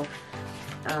that. So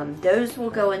those will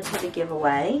go into the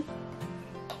giveaway.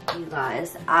 You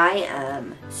guys, I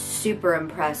am super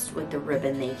impressed with the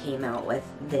ribbon they came out with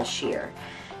this year.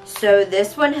 So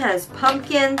this one has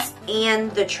pumpkins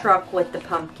and the truck with the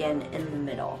pumpkin in the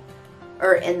middle,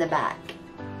 or in the back.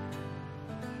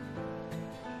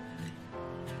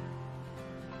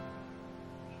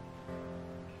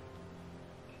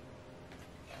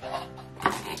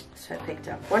 So I picked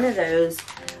up one of those.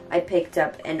 I picked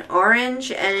up an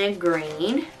orange and a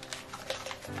green.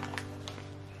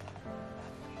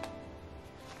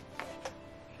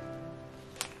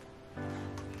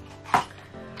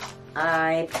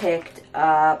 I picked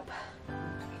up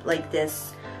like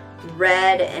this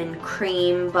red and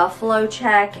cream buffalo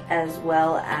check, as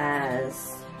well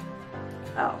as,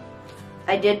 oh,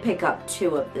 I did pick up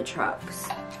 2 of the trucks.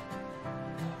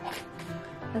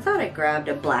 I thought I grabbed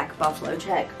a black buffalo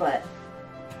check, but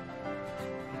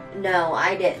no,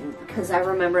 I didn't, because I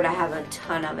remembered I have a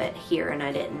ton of it here and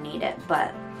I didn't need it,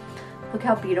 but look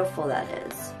how beautiful that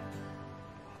is.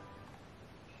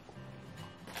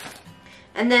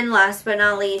 And then last but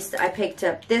not least, I picked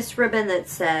up this ribbon that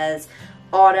says,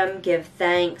 Autumn, give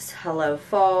thanks, hello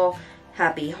fall,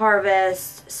 happy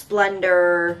harvest,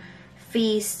 splendor,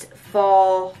 feast,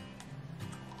 fall,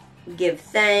 give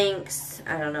thanks.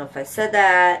 I don't know if I said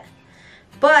that.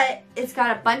 But it's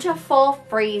got a bunch of fall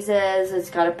phrases. It's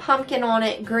got a pumpkin on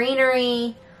it,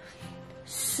 greenery.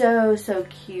 So, so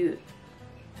cute.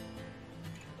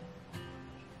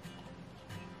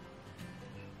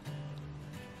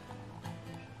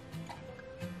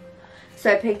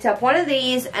 So I picked up one of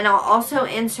these, and I'll also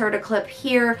insert a clip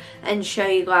here and show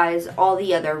you guys all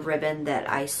the other ribbon that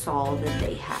I saw that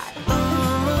they had.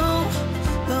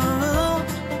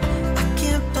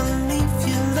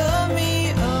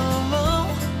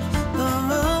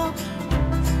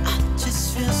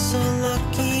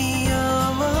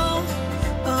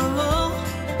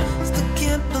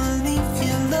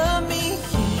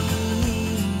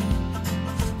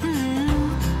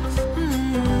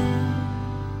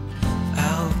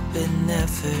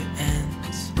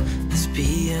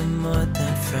 More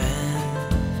than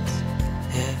friends,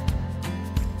 yeah.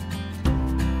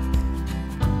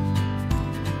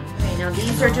 Okay, now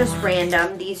these are just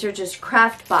random. These are just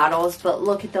craft bottles, but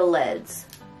look at the lids.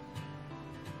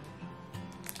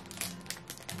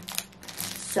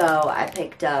 So I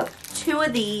picked up 2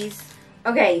 of these.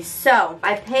 Okay, so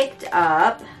I picked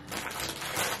up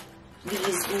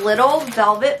these little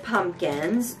velvet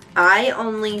pumpkins. I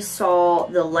only saw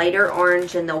the lighter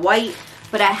orange and the white,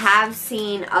 but I have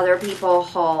seen other people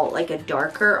haul like a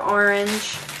darker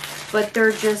orange. But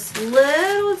they're just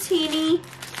little teeny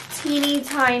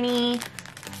tiny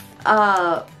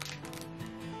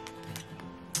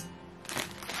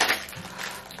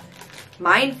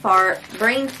brain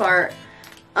fart,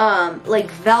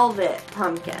 like velvet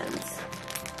pumpkins.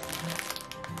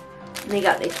 And they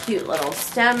got the cute little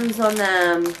stems on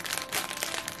them.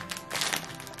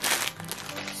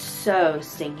 So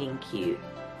stinking cute.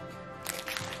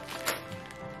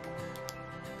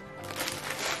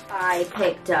 I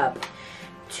picked up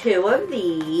 2 of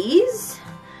these.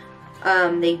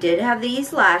 They did have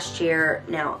these last year.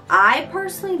 Now, I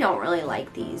personally don't really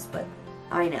like these, but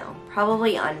I know,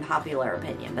 probably unpopular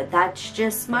opinion, but that's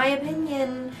just my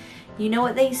opinion. You know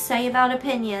what they say about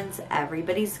opinions.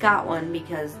 Everybody's got one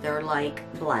because they're like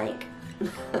blank.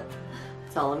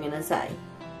 That's all I'm gonna say.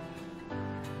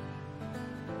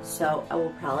 So I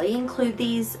will probably include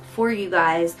these for you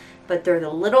guys, but they're the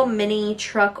little mini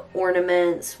truck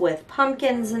ornaments with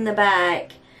pumpkins in the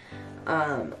back.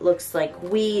 Looks like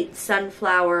wheat,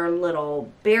 sunflower,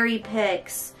 little berry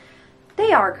picks.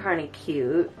 They are kind of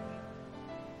cute.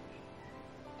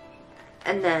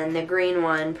 And then the green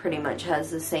one pretty much has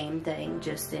the same thing,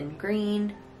 just in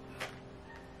green.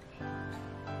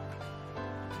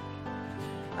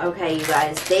 Okay, you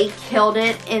guys, they killed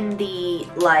it in the,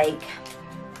 like,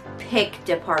 pick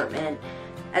department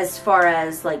as far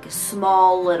as, like,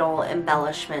 small little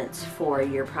embellishments for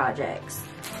your projects.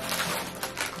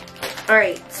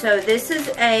 Alright, so this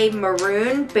is a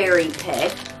maroon berry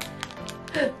pick.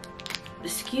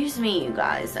 Excuse me, you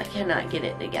guys, I cannot get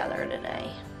it together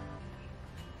today.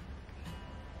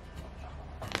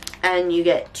 And you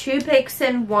get 2 picks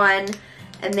in one,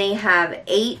 and they have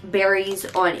 8 berries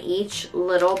on each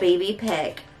little baby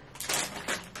pick.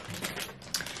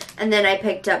 And then I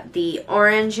picked up the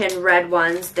orange and red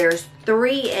ones. There's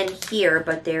 3 in here,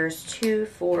 but there's 2,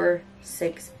 4,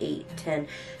 6, 8, 10,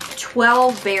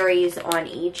 12 berries on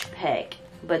each pick,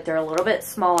 but they're a little bit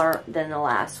smaller than the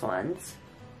last ones.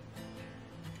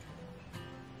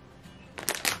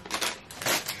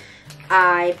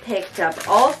 I picked up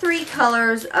all 3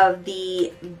 colors of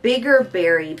the bigger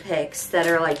berry picks that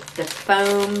are like the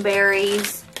foam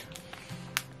berries.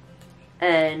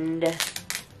 And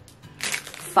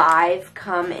 5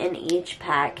 come in each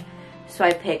pack. So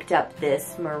I picked up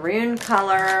this maroon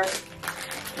color,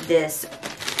 this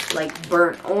like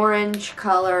burnt orange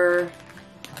color,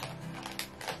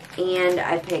 and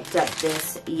I picked up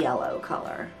this yellow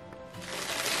color.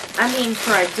 I mean,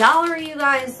 for $1, you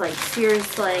guys, like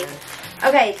seriously.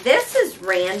 Okay, this is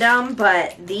random,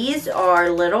 but these are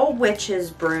little witches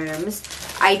brooms.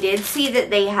 I did see that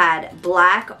they had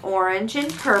black, orange,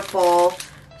 and purple.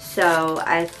 So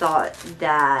I thought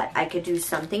that I could do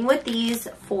something with these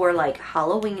for like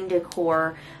Halloween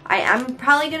decor. I'm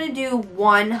probably going to do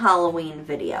 1 Halloween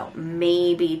video,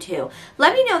 maybe 2.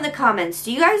 Let me know in the comments,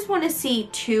 do you guys want to see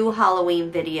 2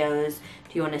 Halloween videos?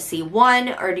 Do you want to see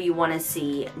 1 or do you want to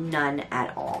see none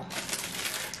at all?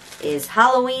 Is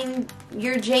Halloween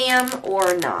your jam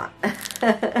or not?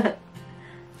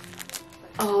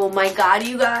 Oh my god,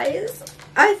 you guys.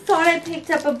 I thought I picked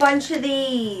up a bunch of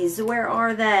these. Where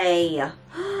are they?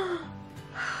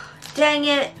 Dang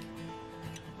it.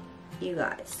 You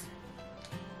guys.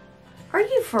 Are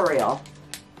you for real?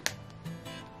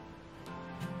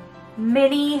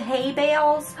 Mini hay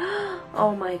bales?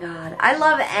 Oh my god. I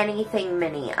love anything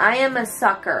mini. I am a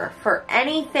sucker for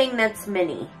anything that's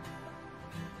mini.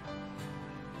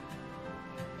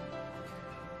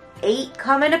 8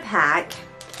 come in a pack.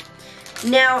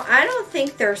 Now, I don't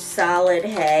think they're solid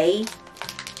hay.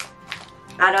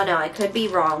 I don't know. I could be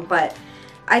wrong, but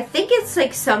I think it's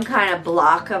like some kind of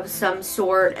block of some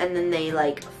sort, and then they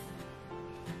like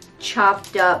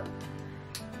chopped up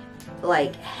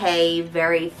like hay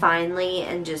very finely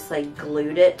and just like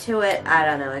glued it to it. I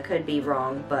don't know. I could be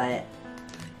wrong, but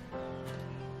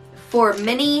for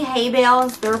mini hay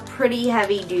bales, they're pretty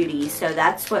heavy duty, so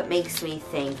that's what makes me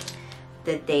think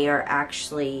that they are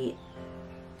actually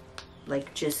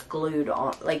like just glued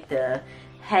on, like the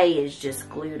hay is just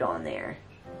glued on there.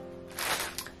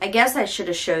 I guess I should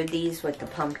have showed these with the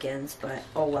pumpkins, but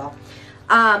oh well.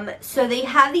 So they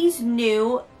have these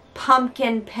new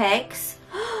pumpkin picks.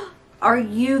 Are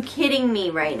you kidding me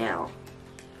right now?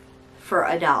 For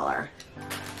 $1.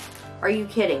 Are you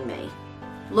kidding me?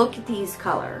 Look at these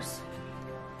colors.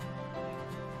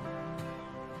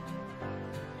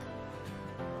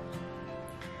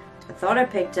 I thought I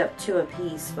picked up 2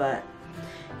 apiece, but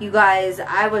you guys,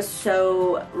 I was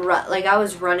so, like, I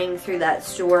was running through that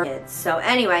store. So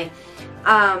anyway,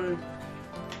 I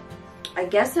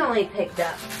guess I only picked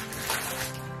up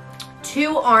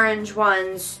 2 orange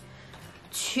ones,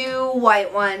 2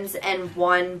 white ones, and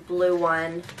 1 blue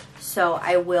one. So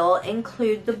I will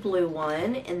include the blue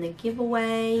one in the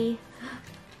giveaway.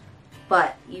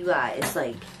 But you guys,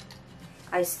 like,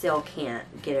 I still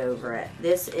can't get over it.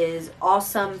 This is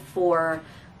awesome for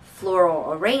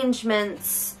floral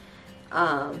arrangements,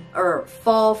 or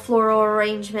fall floral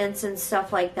arrangements and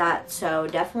stuff like that. So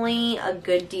definitely a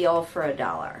good deal for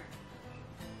 $1.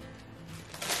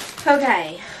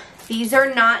 Okay, these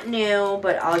are not new,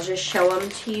 but I'll just show them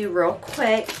to you real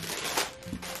quick.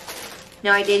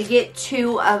 Now I did get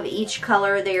 2 of each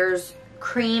color. There's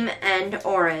cream and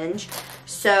orange.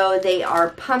 So they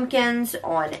are pumpkins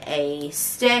on a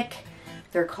stick.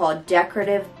 They're called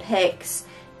decorative picks.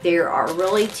 There are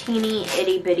really teeny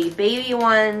itty bitty baby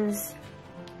ones.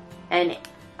 And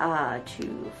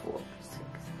 2, 4, 6,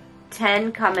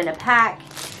 10 come in a pack.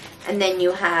 And then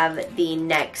you have the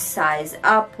next size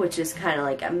up, which is kind of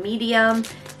like a medium.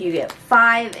 You get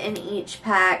 5 in each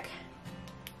pack.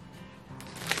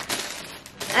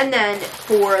 And then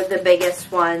for the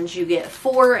biggest ones, you get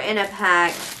 4 in a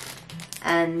pack.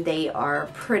 And they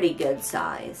are pretty good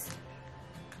size.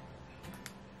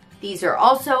 These are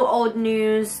also old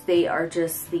news. They are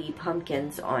just the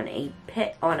pumpkins on a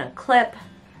clip.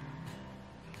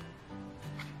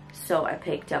 So I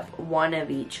picked up 1 of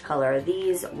each color of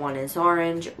these. 1 is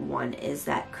orange, 1 is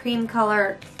that cream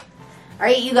color.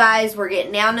 Alright, you guys, we're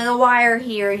getting down to the wire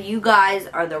here. You guys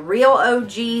are the real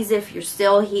OGs if you're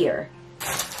still here.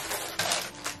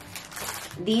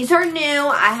 These are new.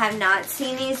 I have not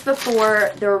seen these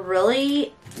before.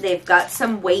 They've got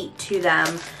some weight to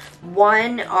them.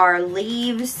 1 are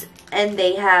leaves, and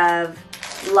they have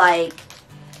like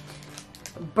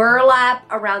burlap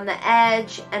around the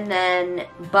edge, and then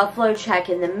buffalo check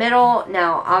in the middle.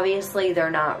 Now, obviously,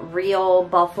 they're not real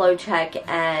buffalo check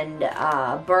and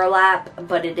burlap,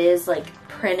 but it is like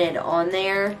printed on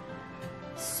there.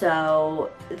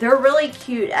 So they're really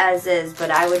cute as is,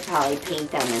 but I would probably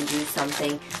paint them and do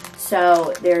something.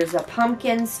 So there's a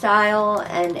pumpkin style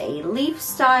and a leaf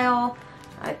style.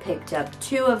 I picked up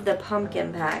 2 of the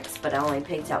pumpkin packs, but I only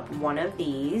picked up 1 of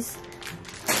these.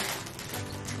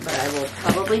 But I will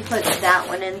probably put that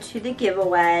one into the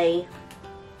giveaway.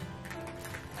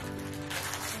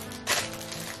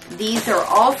 These are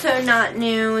also not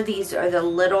new. These are the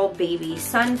little baby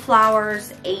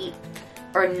sunflowers. 8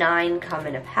 or 9 come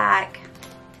in a pack.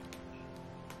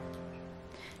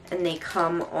 And they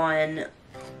come on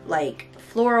like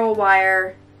floral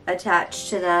wire attached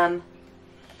to them.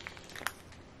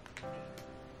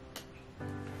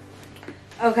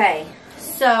 Okay,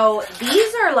 so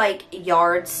these are like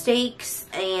yard stakes,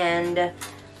 and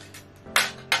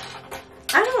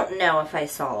I don't know if I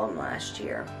saw them last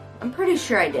year. I'm pretty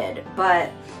sure I did, but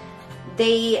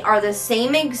they are the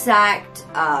same exact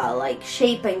like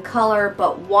shape and color,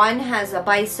 but one has a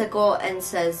bicycle and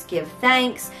says give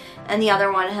thanks, and the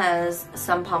other one has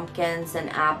some pumpkins, an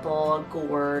apple, a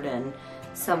gourd, and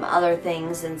some other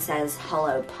things and says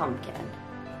hello pumpkin.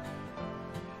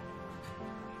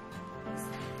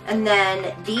 And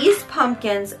then these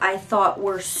pumpkins I thought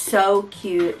were so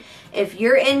cute. If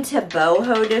you're into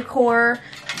boho decor,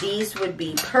 these would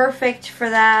be perfect for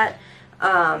that.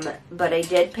 But I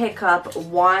did pick up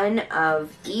 1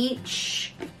 of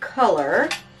each color.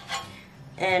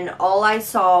 And all I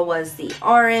saw was the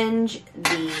orange,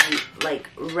 the like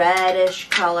reddish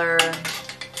color,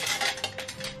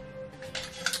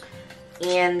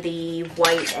 and the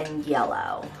white and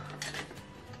yellow.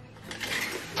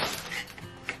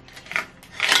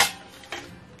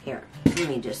 Here, let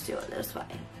me just do it this way.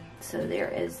 So there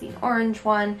is the orange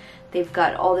one. They've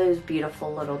got all those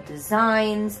beautiful little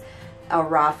designs, a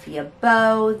raffia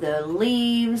bow, the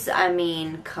leaves. I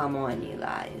mean, come on, you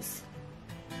guys.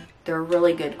 They're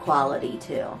really good quality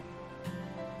too.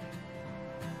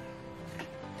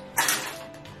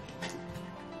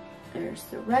 There's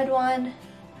the red one.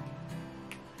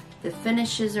 The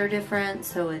finishes are different,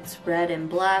 so it's red and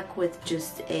black with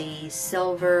just a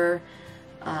silver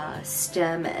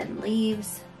stem and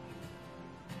leaves.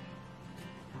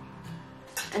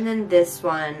 And then this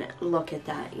one, look at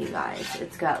that, you guys.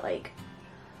 It's got like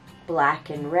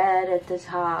black and red at the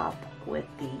top with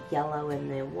the yellow and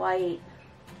the white.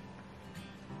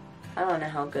 I don't know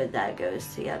how good that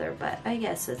goes together, but I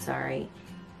guess it's alright.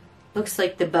 Looks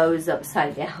like the bow's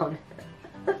upside down.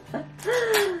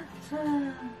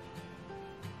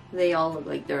 They all look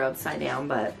like they're upside down,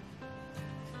 but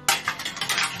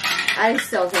I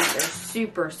still think they're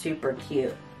super, super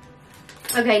cute.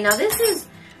 Okay, now this is,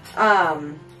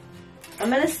 I'm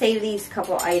going to save these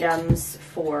couple items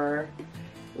for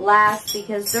last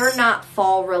because they're not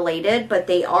fall related, but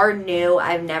they are new.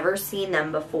 I've never seen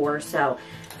them before, so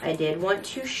I did want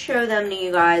to show them to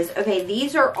you guys. Okay,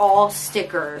 these are all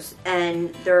stickers,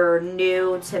 and they're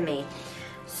new to me.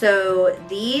 So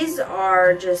these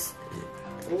are just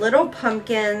little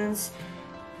pumpkins.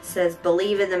 It says,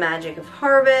 believe in the magic of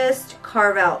harvest,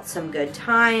 carve out some good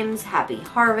times, happy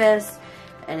harvest.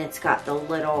 And it's got the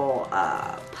little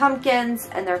pumpkins,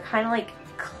 and they're kind of like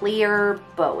clear,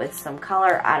 but with some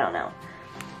color. I don't know.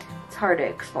 It's hard to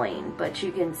explain, but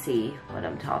you can see what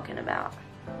I'm talking about.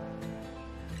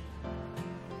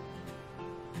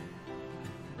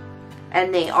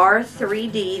 And they are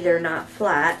 3D, they're not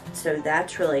flat, so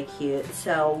that's really cute.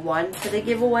 So 1 for the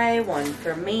giveaway, 1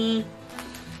 for me.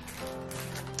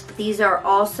 These are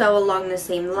also along the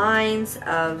same lines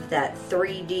of that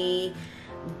 3D,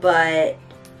 but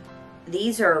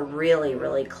these are really,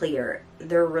 really clear.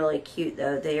 They're really cute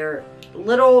though. They're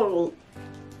little,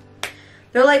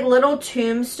 they're like little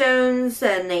tombstones,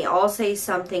 and they all say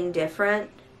something different.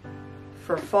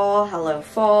 For fall, hello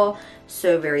fall,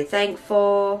 so very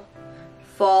thankful.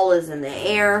 Fall is in the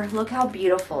air. Look how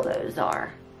beautiful those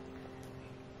are.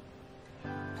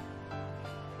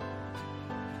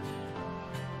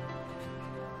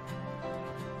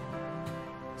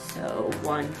 So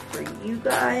 1 for you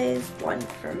guys, 1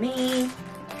 for me.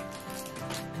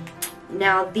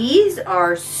 Now these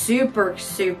are super,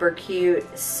 super cute.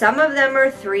 Some of them are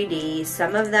 3D,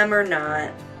 some of them are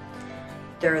not.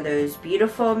 They're those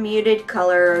beautiful muted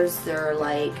colors. They're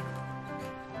like,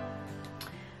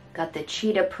 got the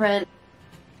cheetah print.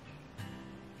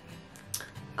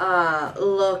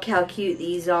 Look how cute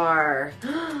these are.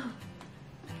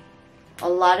 A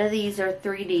lot of these are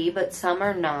 3D, but some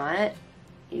are not.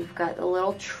 You've got the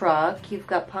little truck. You've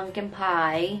got pumpkin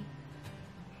pie.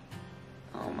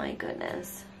 Oh my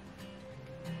goodness.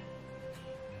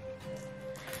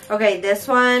 Okay, this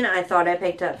one, I thought I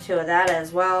picked up 2 of that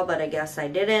as well, but I guess I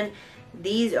didn't.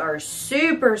 These are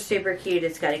super, super cute.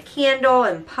 It's got a candle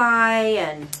and pie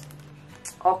and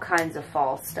all kinds of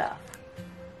fall stuff.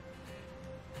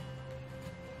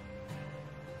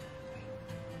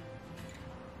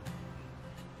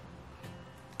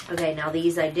 Okay, now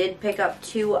these I did pick up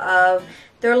 2 of.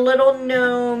 They're little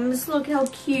gnomes. Look how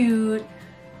cute.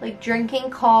 Like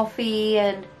drinking coffee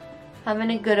and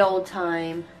having a good old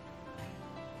time.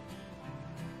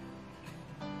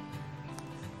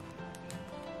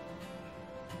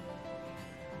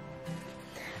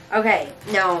 Okay,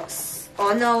 now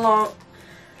on the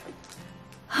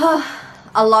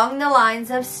along the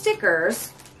lines of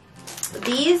stickers,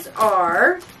 these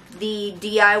are the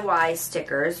DIY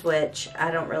stickers, which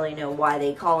I don't really know why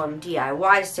they call them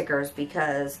DIY stickers,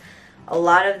 because a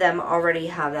lot of them already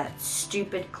have that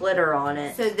stupid glitter on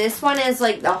it. So this one is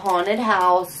like the haunted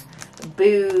house,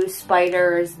 boo,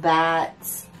 spiders,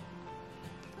 bats.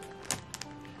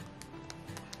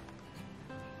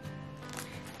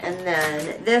 And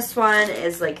then this one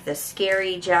is like the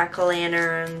scary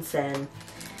jack-o'-lanterns and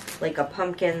like a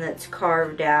pumpkin that's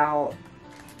carved out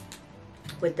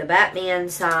with the Batman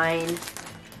sign.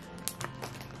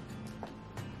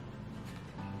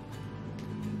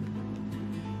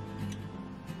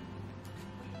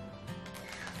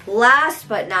 Last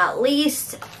but not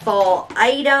least, fall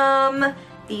item.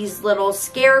 These little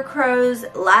scarecrows.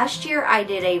 Last year I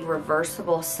did a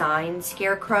reversible sign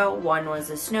scarecrow. One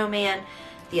was a snowman,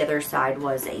 the other side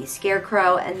was a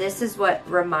scarecrow, and this is what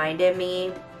reminded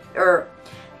me, or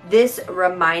this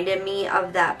reminded me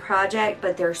of that project,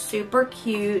 but they're super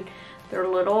cute. They're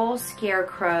little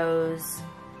scarecrows.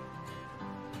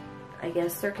 I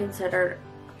guess they're considered,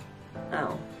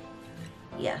 oh,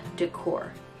 yeah,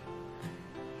 decor.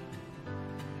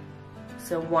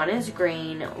 So one is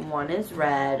green, one is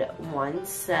red, one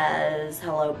says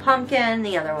hello pumpkin,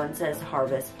 the other one says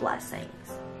harvest blessings.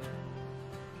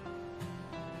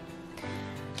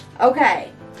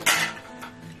 Okay.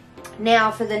 Now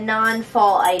for the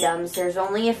non-fall items, there's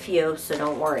only a few, so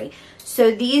don't worry.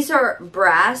 So these are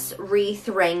brass wreath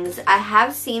rings. I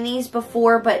have seen these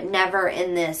before, but never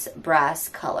in this brass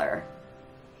color.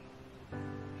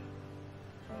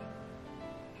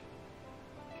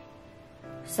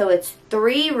 So it's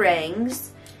 3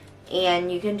 rings,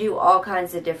 and you can do all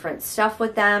kinds of different stuff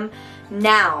with them.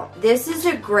 Now, this is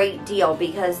a great deal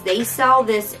because they sell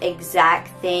this exact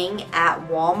thing at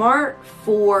Walmart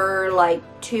for like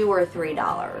 $2 or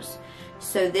 $3.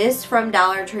 So this from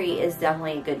Dollar Tree is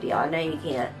definitely a good deal. I know you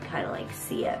can't kind of like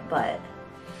see it, but...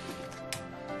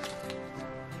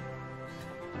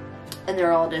 and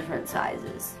they're all different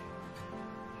sizes.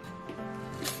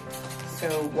 So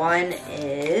one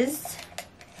is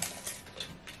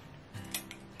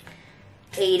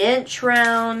 8-inch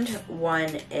round,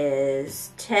 one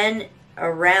is 10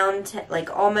 around, like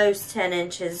almost 10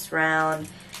 inches round,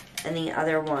 and the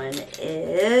other one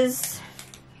is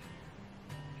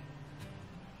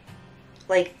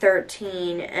like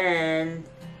 13 and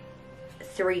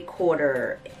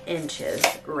 3/4 inches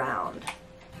round.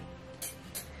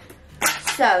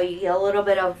 So you get a little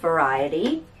bit of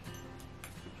variety.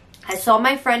 I saw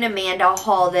my friend Amanda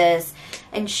haul this,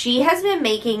 and she has been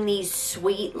making these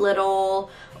sweet little,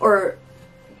 or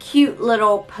cute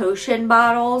little potion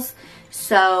bottles.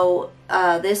 So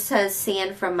this says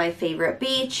sand from my favorite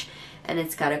beach, and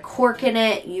it's got a cork in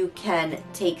it. You can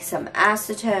take some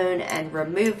acetone and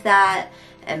remove that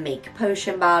and make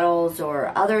potion bottles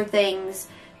or other things.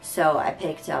 So I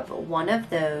picked up one of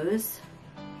those.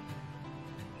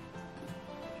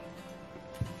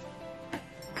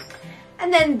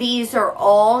 And then these are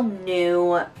all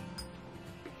new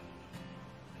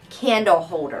candle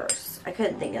holders. I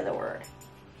couldn't think of the word.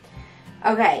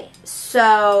 Okay,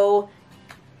 so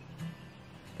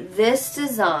this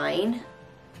design,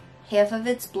 half of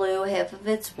it's blue, half of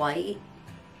it's white.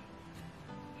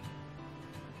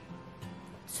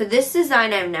 So this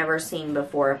design I've never seen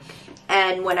before.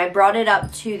 And when I brought it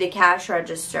up to the cash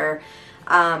register,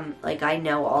 like I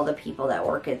know all the people that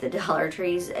work at the Dollar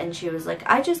Trees, and she was like,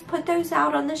 I just put those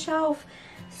out on the shelf.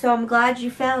 So I'm glad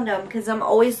you found them, because I'm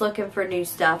always looking for new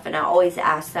stuff, and I always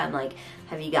ask them, like,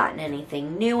 have you gotten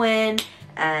anything new in?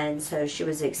 And so she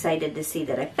was excited to see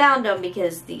that I found them,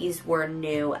 because these were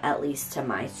new, at least to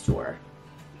my store.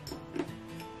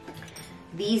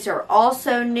 These are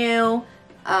also new.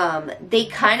 They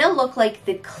kind of look like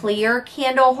the clear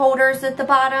candle holders at the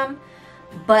bottom,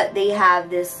 but they have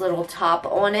this little top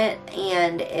on it,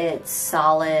 and it's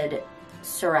solid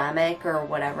ceramic or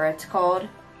whatever it's called.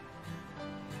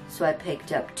 So I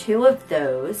picked up 2 of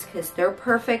those because they're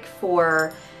perfect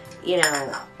for, you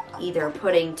know, either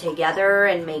putting together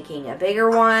and making a bigger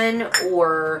one,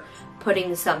 or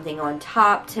putting something on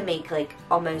top to make like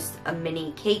almost a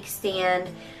mini cake stand,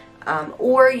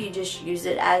 or you just use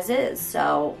it as is.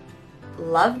 So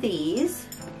love these.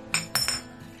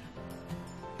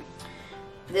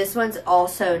 This one's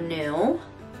also new.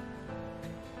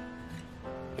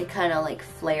 It kind of like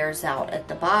flares out at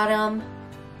the bottom.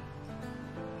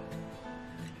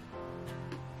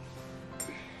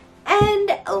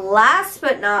 And last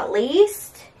but not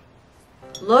least,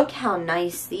 look how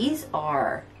nice these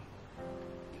are.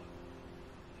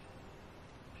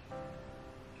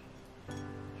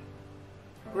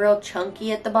 Real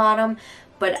chunky at the bottom,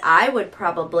 but I would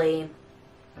probably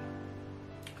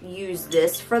use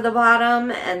this for the bottom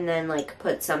and then like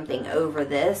put something over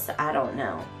this. I don't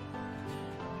know.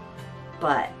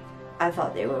 But I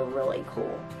thought they were really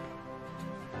cool.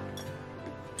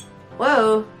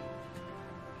 Whoa.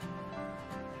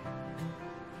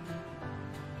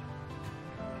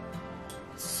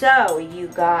 So, you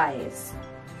guys,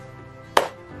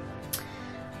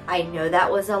 I know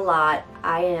that was a lot.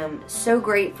 I am so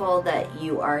grateful that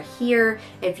you are here.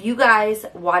 If you guys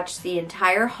watched the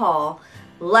entire haul,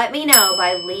 let me know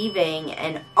by leaving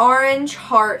an orange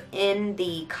heart in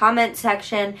the comment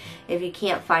section. If you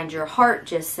can't find your heart,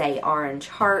 just say orange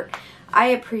heart. I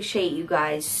appreciate you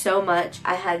guys so much.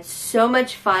 I had so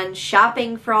much fun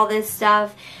shopping for all this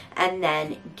stuff and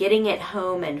then getting it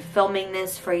home and filming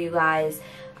this for you guys.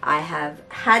 I have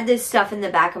had this stuff in the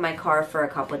back of my car for a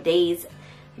couple of days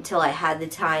until I had the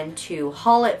time to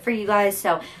haul it for you guys.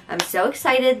 So I'm so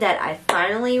excited that I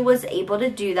finally was able to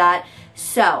do that.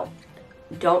 So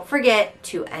don't forget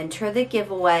to enter the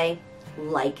giveaway,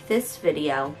 like this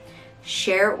video,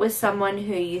 share it with someone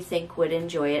who you think would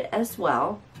enjoy it as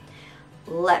well.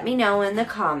 Let me know in the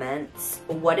comments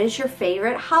what is your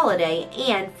favorite holiday,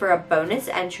 and for a bonus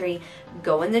entry,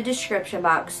 go in the description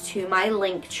box to my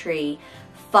link tree.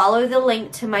 Follow the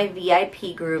link to my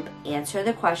VIP group, answer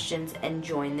the questions, and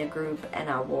join the group, and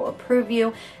I will approve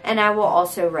you. And I will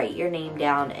also write your name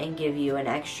down and give you an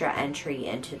extra entry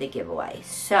into the giveaway.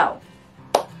 So,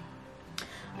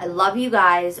 I love you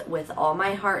guys with all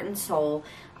my heart and soul.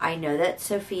 I know that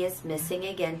Sophia's missing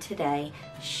again today.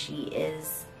 She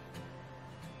is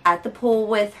at the pool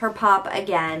with her pop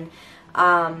again.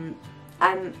 I'm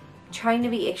trying to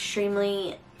be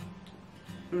extremely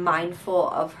mindful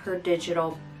of her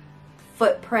digital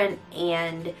footprint,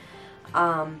 and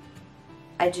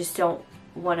I just don't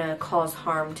want to cause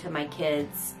harm to my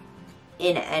kids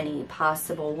in any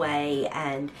possible way.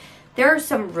 And there are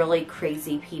some really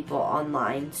crazy people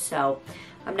online, so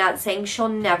I'm not saying she'll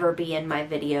never be in my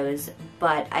videos,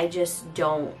 but I just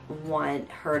don't want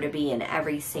her to be in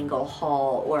every single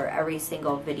haul or every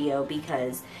single video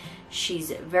because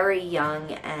she's very young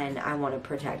and I want to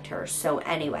protect her. So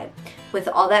anyway, with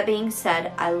all that being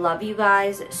said, I love you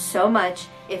guys so much.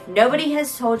 If nobody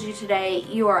has told you today,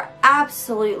 you are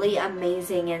absolutely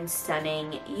amazing and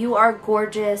stunning. You are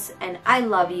gorgeous, and I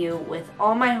love you with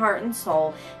all my heart and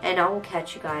soul, and I will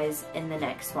catch you guys in the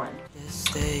next one.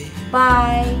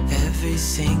 Bye. Every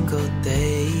single day